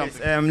want to say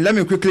something? Yes, let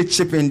me quickly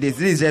chip in this.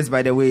 This is just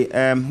by the way.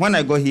 When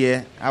I got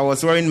here, I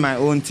was wearing my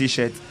own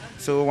T-shirt.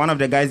 So one of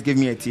the guys gave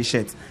me a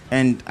T-shirt,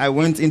 and I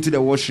went into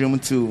the washroom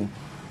to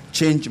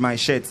change my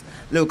shirt.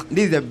 Look,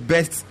 this is the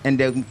best and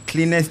the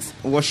cleanest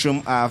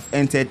washroom I've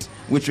entered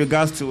with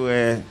regards to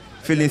a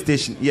filling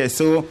station. Yes,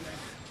 so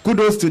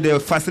kudos to the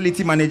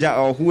facility manager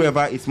or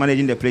whoever is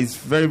managing the place.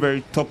 Very,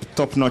 very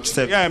top notch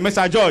service. Yeah,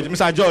 Mr.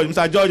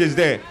 George is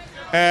there.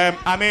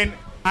 I mean,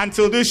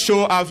 until this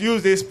show, I've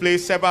used this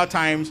place several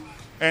times,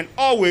 and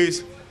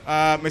always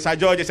Mr.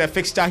 George is a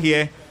fixture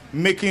here,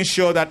 making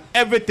sure that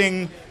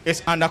everything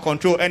is under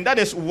control. And that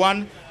is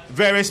one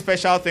very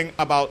special thing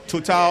about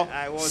Total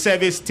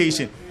Service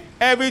Station.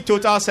 Every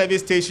Total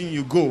Service Station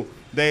you go,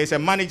 there is a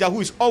manager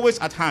who is always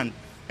at hand,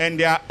 and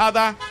there are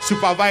other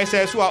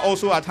supervisors who are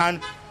also at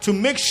hand to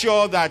make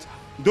sure that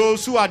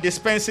those who are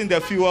dispensing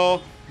the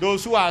fuel,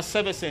 those who are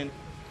servicing,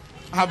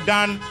 have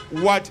done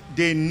what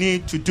they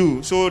need to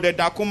do. So the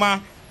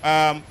Dakuma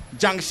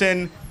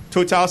Junction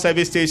Total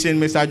Service Station,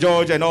 Mr.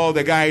 George and all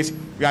the guys,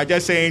 we are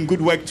just saying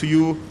good work to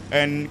you,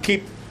 and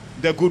keep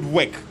the good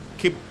work.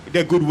 Keep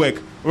the good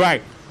work.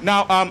 Right.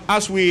 Now,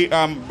 as we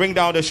bring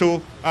down the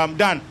show,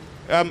 Dan,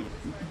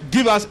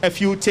 give us a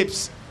few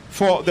tips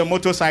for the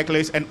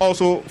motorcyclists and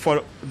also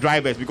for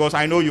drivers, because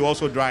I know you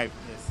also drive.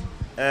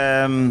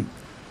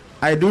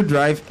 I do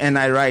drive and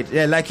I ride.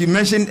 Yeah, like you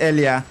mentioned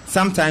earlier,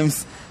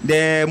 sometimes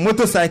the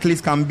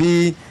motorcyclist can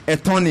be a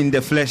thorn in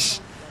the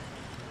flesh.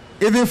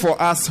 Even for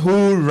us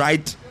who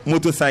ride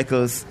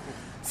motorcycles,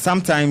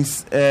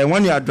 sometimes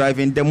when you are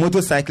driving, the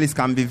motorcyclist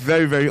can be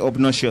very, very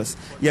obnoxious.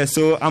 Yeah,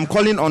 so I'm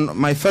calling on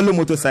my fellow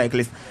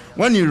motorcyclists.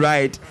 When you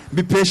ride,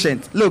 be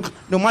patient. Look,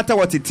 no matter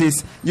what it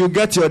is, you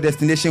get your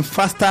destination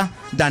faster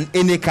than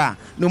any car.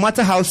 No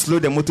matter how slow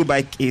the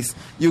motorbike is,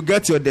 you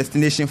get your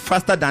destination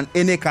faster than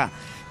any car.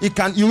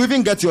 You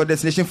even get your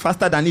destination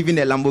faster than even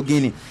a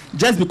Lamborghini,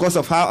 just because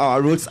of how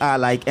our roads are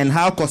like and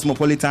how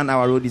cosmopolitan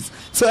our road is.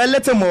 So a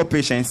little more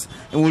patience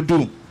will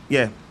do.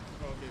 Yeah.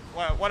 Okay.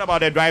 Well, what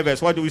about the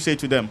drivers? What do we say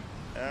to them?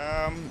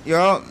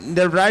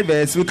 The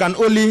drivers, we can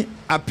only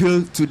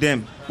appeal to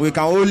them. We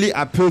can only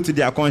appeal to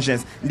their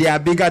conscience. They are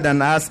bigger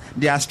than us,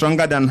 they are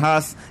stronger than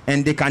us,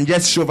 and they can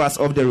just shove us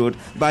off the road.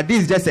 But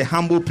this is just a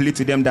humble plea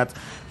to them that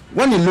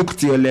when you look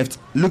to your left,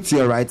 look to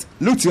your right,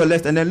 look to your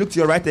left, and then look to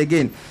your right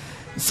again,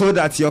 so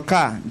that your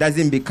car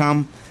doesn't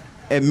become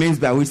a means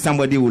by which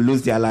somebody will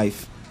lose their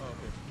life.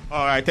 Okay.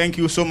 All right, thank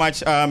you so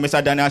much,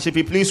 Mr. Daniel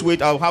Shipi. Please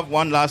wait, I'll have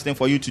one last thing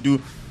for you to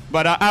do.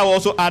 But I'll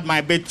also add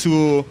my bit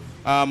to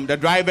the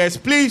drivers.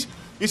 Please,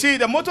 you see,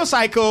 the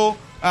motorcycle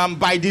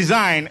by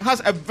design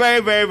has a very,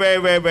 very, very,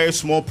 very, very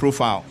small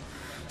profile.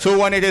 So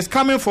when it is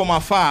coming from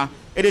afar,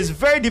 it is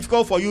very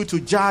difficult for you to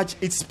judge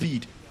its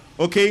speed.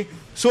 Okay?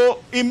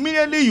 So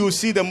immediately you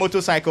see the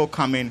motorcycle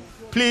coming,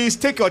 please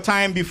take your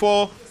time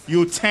before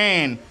you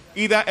turn,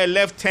 either a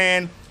left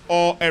turn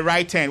or a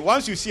right turn.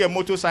 Once you see a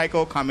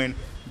motorcycle coming,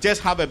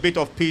 just have a bit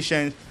of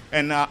patience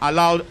and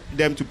allow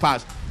them to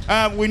pass.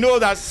 We know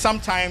that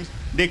sometimes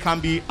they can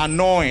be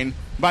annoying,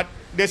 but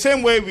the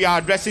same way we are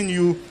addressing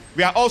you,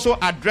 we are also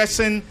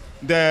addressing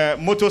the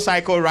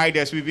motorcycle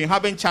riders. We've been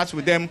having chats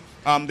with them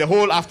the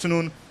whole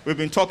afternoon. We've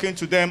been talking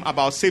to them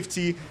about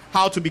safety,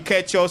 how to be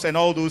courteous and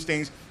all those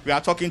things. We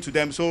are talking to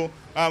them. So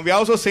we are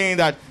also saying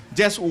that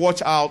just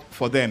watch out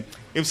for them.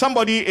 If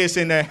somebody is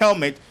in a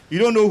helmet, you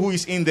don't know who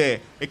is in there.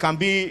 It can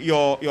be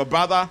your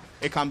brother,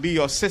 it can be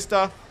your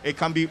sister, it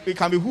can be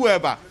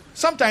whoever.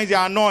 Sometimes they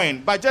are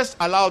annoying, but just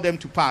allow them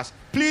to pass.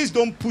 Please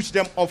don't push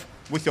them off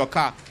with your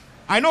car.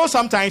 I know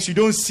sometimes you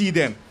don't see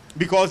them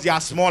because they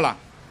are smaller.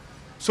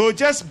 So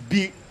just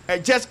be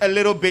just a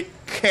little bit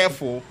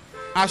careful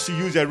as you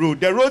use the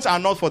road. The roads are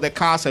not for the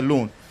cars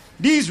alone.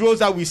 These roads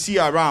that we see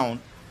around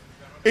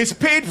is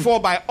paid for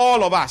by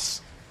all of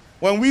us.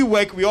 When we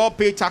work, we all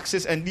pay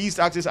taxes, and these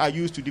taxes are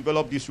used to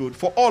develop this road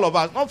for all of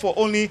us, not for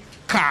only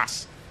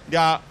cars. They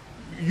are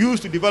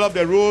used to develop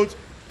the roads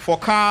for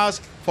cars,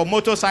 for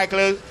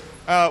motorcycles,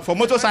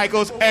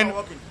 and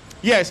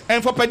yes,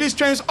 and for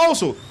pedestrians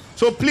also.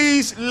 So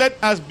please let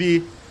us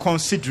be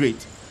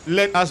considerate.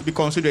 Let us be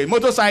considerate.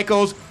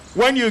 Motorcycles,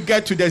 when you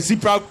get to the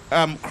zebra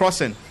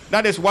crossing,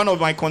 that is one of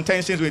my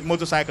contentions with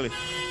motorcyclists.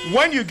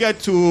 When you get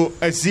to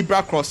a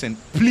zebra crossing,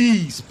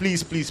 please,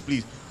 please, please,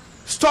 please,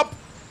 stop.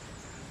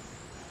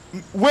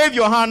 Wave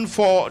your hand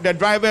for the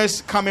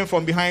drivers coming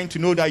from behind to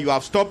know that you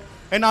have stopped,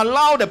 and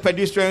allow the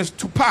pedestrians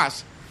to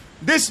pass.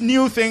 This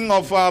new thing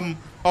of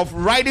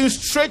riding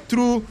straight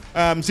through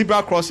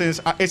zebra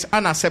crossings is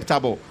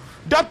unacceptable.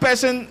 That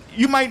person,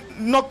 you might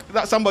knock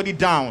somebody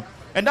down,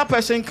 and that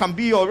person can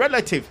be your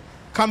relative,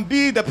 can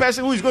be the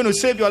person who is going to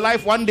save your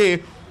life one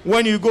day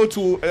when you go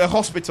to a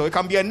hospital. It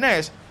can be a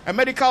nurse, a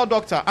medical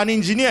doctor, an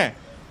engineer,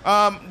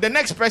 the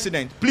next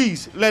president.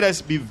 Please, let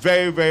us be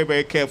very, very,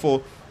 very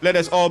careful. Let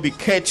us all be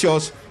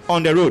courteous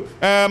on the road.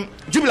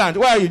 Jubilant,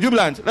 where are you?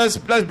 Jubilant, let's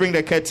bring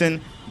the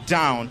curtain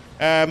down.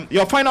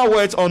 Your final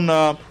words on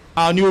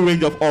our new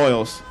range of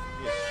oils.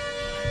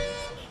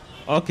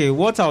 Okay,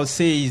 what I'll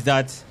say is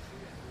that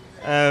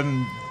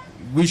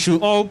we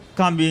should all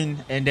come in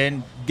and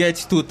then get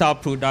Total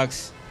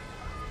products.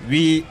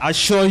 We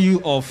assure you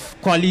of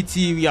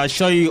quality. We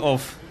assure you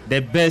of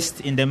the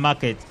best in the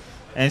market.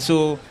 And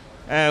so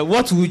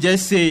what we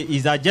just say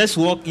is that just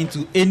walk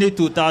into any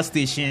Total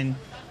station,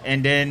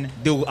 and then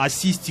they will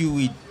assist you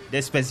with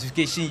the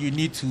specification you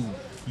need to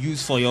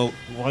use for your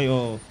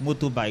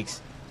motorbikes.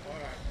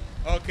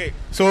 Okay,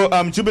 so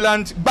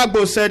Jubilant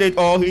Bagbo said it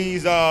all.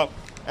 He's a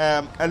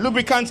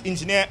lubricant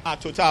engineer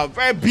at Total.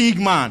 Very big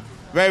man.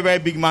 Very, very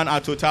big man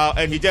at Total.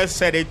 And he just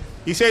said it.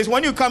 He says,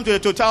 when you come to the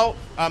Total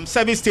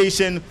service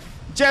station,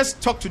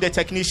 just talk to the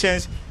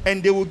technicians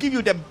and they will give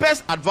you the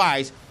best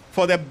advice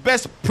for the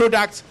best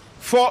product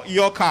for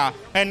your car.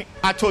 And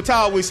at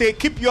Total, we say,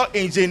 keep your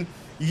engine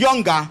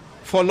younger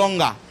for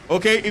longer.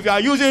 Okay, if you are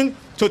using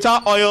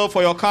Total oil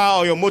for your car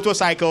or your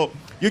motorcycle,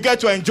 you get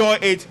to enjoy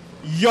it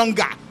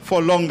younger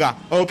for longer.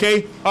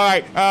 Okay, all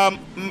right.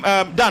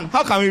 Dan,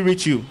 how can we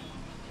reach you?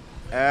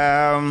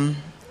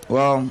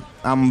 Well,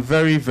 I'm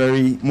very,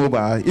 very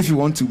mobile. If you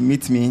want to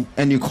meet me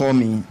and you call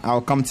me,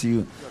 I'll come to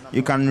you.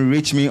 You can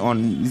reach me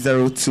on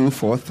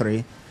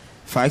 0243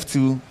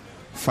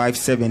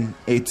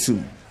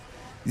 525782.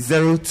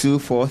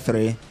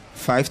 0243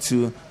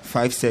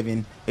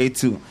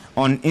 525782.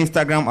 On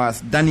Instagram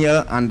as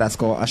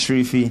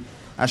Daniel_Ashrifi.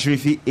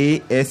 Ashrifi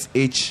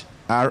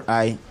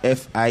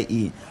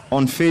ASHRIFIE.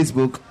 On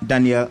Facebook,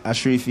 Daniel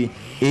Ashrifi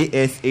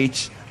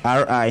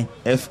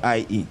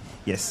ASHRIFIE.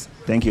 Yes,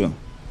 thank you.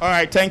 All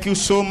right, thank you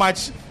so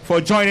much for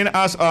joining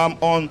us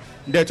on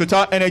the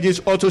Total Energies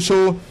Auto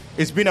Show.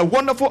 It's been a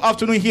wonderful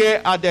afternoon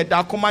here at the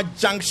Dakuma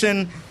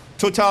Junction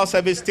Total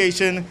Service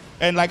Station.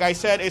 And like I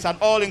said, it's an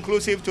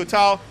all-inclusive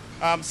Total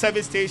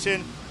service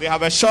station. They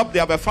have a shop, they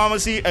have a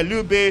pharmacy, a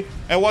lube bay,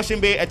 a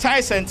washing bay, a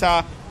tire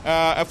center,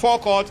 a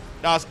forecourt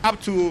that's up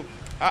to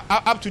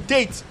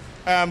date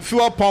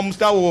fuel pumps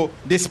that will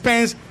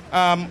dispense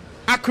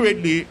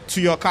accurately to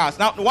your cars.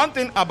 Now, one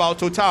thing about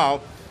Total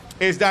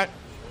is that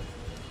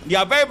they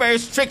are very, very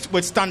strict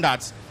with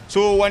standards.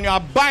 So when you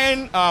are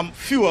buying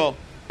fuel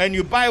and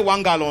you buy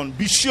 1 gallon,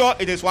 be sure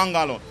it is 1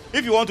 gallon.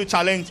 If you want to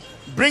challenge,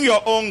 bring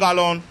your own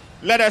gallon,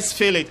 let us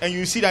fill it, and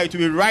you see that it will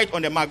be right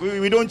on the mark.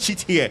 We don't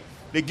cheat here.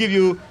 They give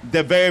you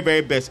the very,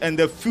 very best. And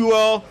the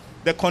fuel,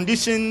 the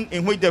condition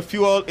in which the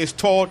fuel is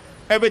stored,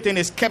 everything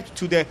is kept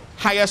to the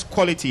highest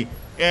quality.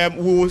 We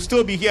will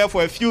still be here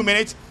for a few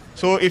minutes.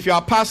 So if you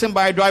are passing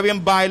by,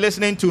 driving by,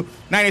 listening to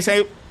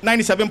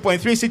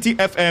 97.3 City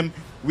FM,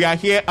 we are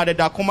here at the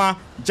Dakuma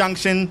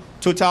Junction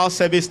Total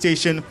Service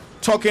Station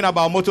talking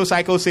about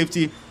motorcycle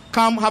safety.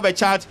 Come have a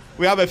chat.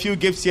 We have a few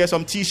gifts here,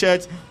 some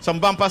T-shirts, some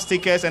bumper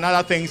stickers and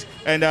other things,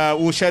 and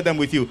we'll share them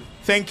with you.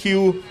 Thank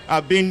you.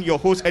 I've been your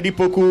host, Eddie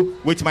Poku,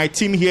 with my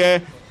team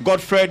here.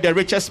 Godfred, the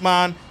richest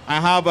man. I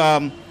have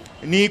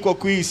Nick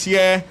Okui is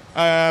here.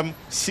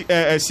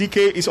 CK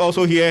is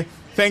also here.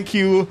 Thank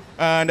you.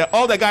 And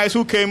all the guys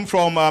who came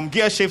from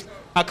Gear Shift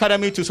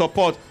Academy to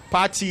support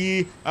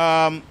Party,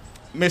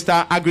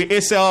 Mr. Agri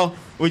Esel,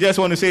 we just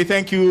want to say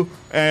thank you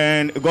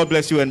and God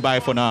bless you and bye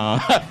for now.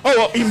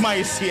 Ima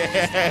is here.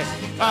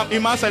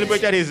 Ima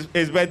celebrated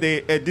his birthday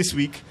this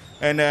week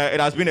and it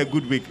has been a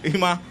good week.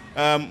 Ima,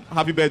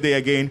 happy birthday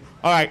again.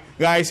 All right,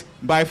 guys,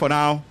 bye for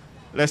now.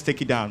 Let's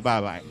take it down.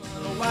 Bye-bye.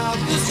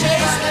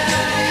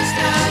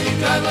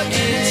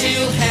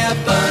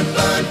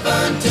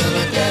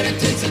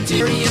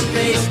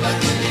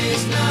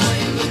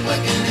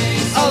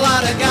 A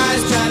lot of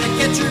guys try to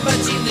catch her,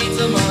 but she leads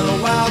them on a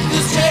wild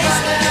goose chase.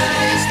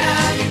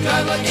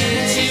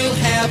 She'll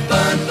have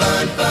fun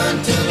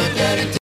till the dead.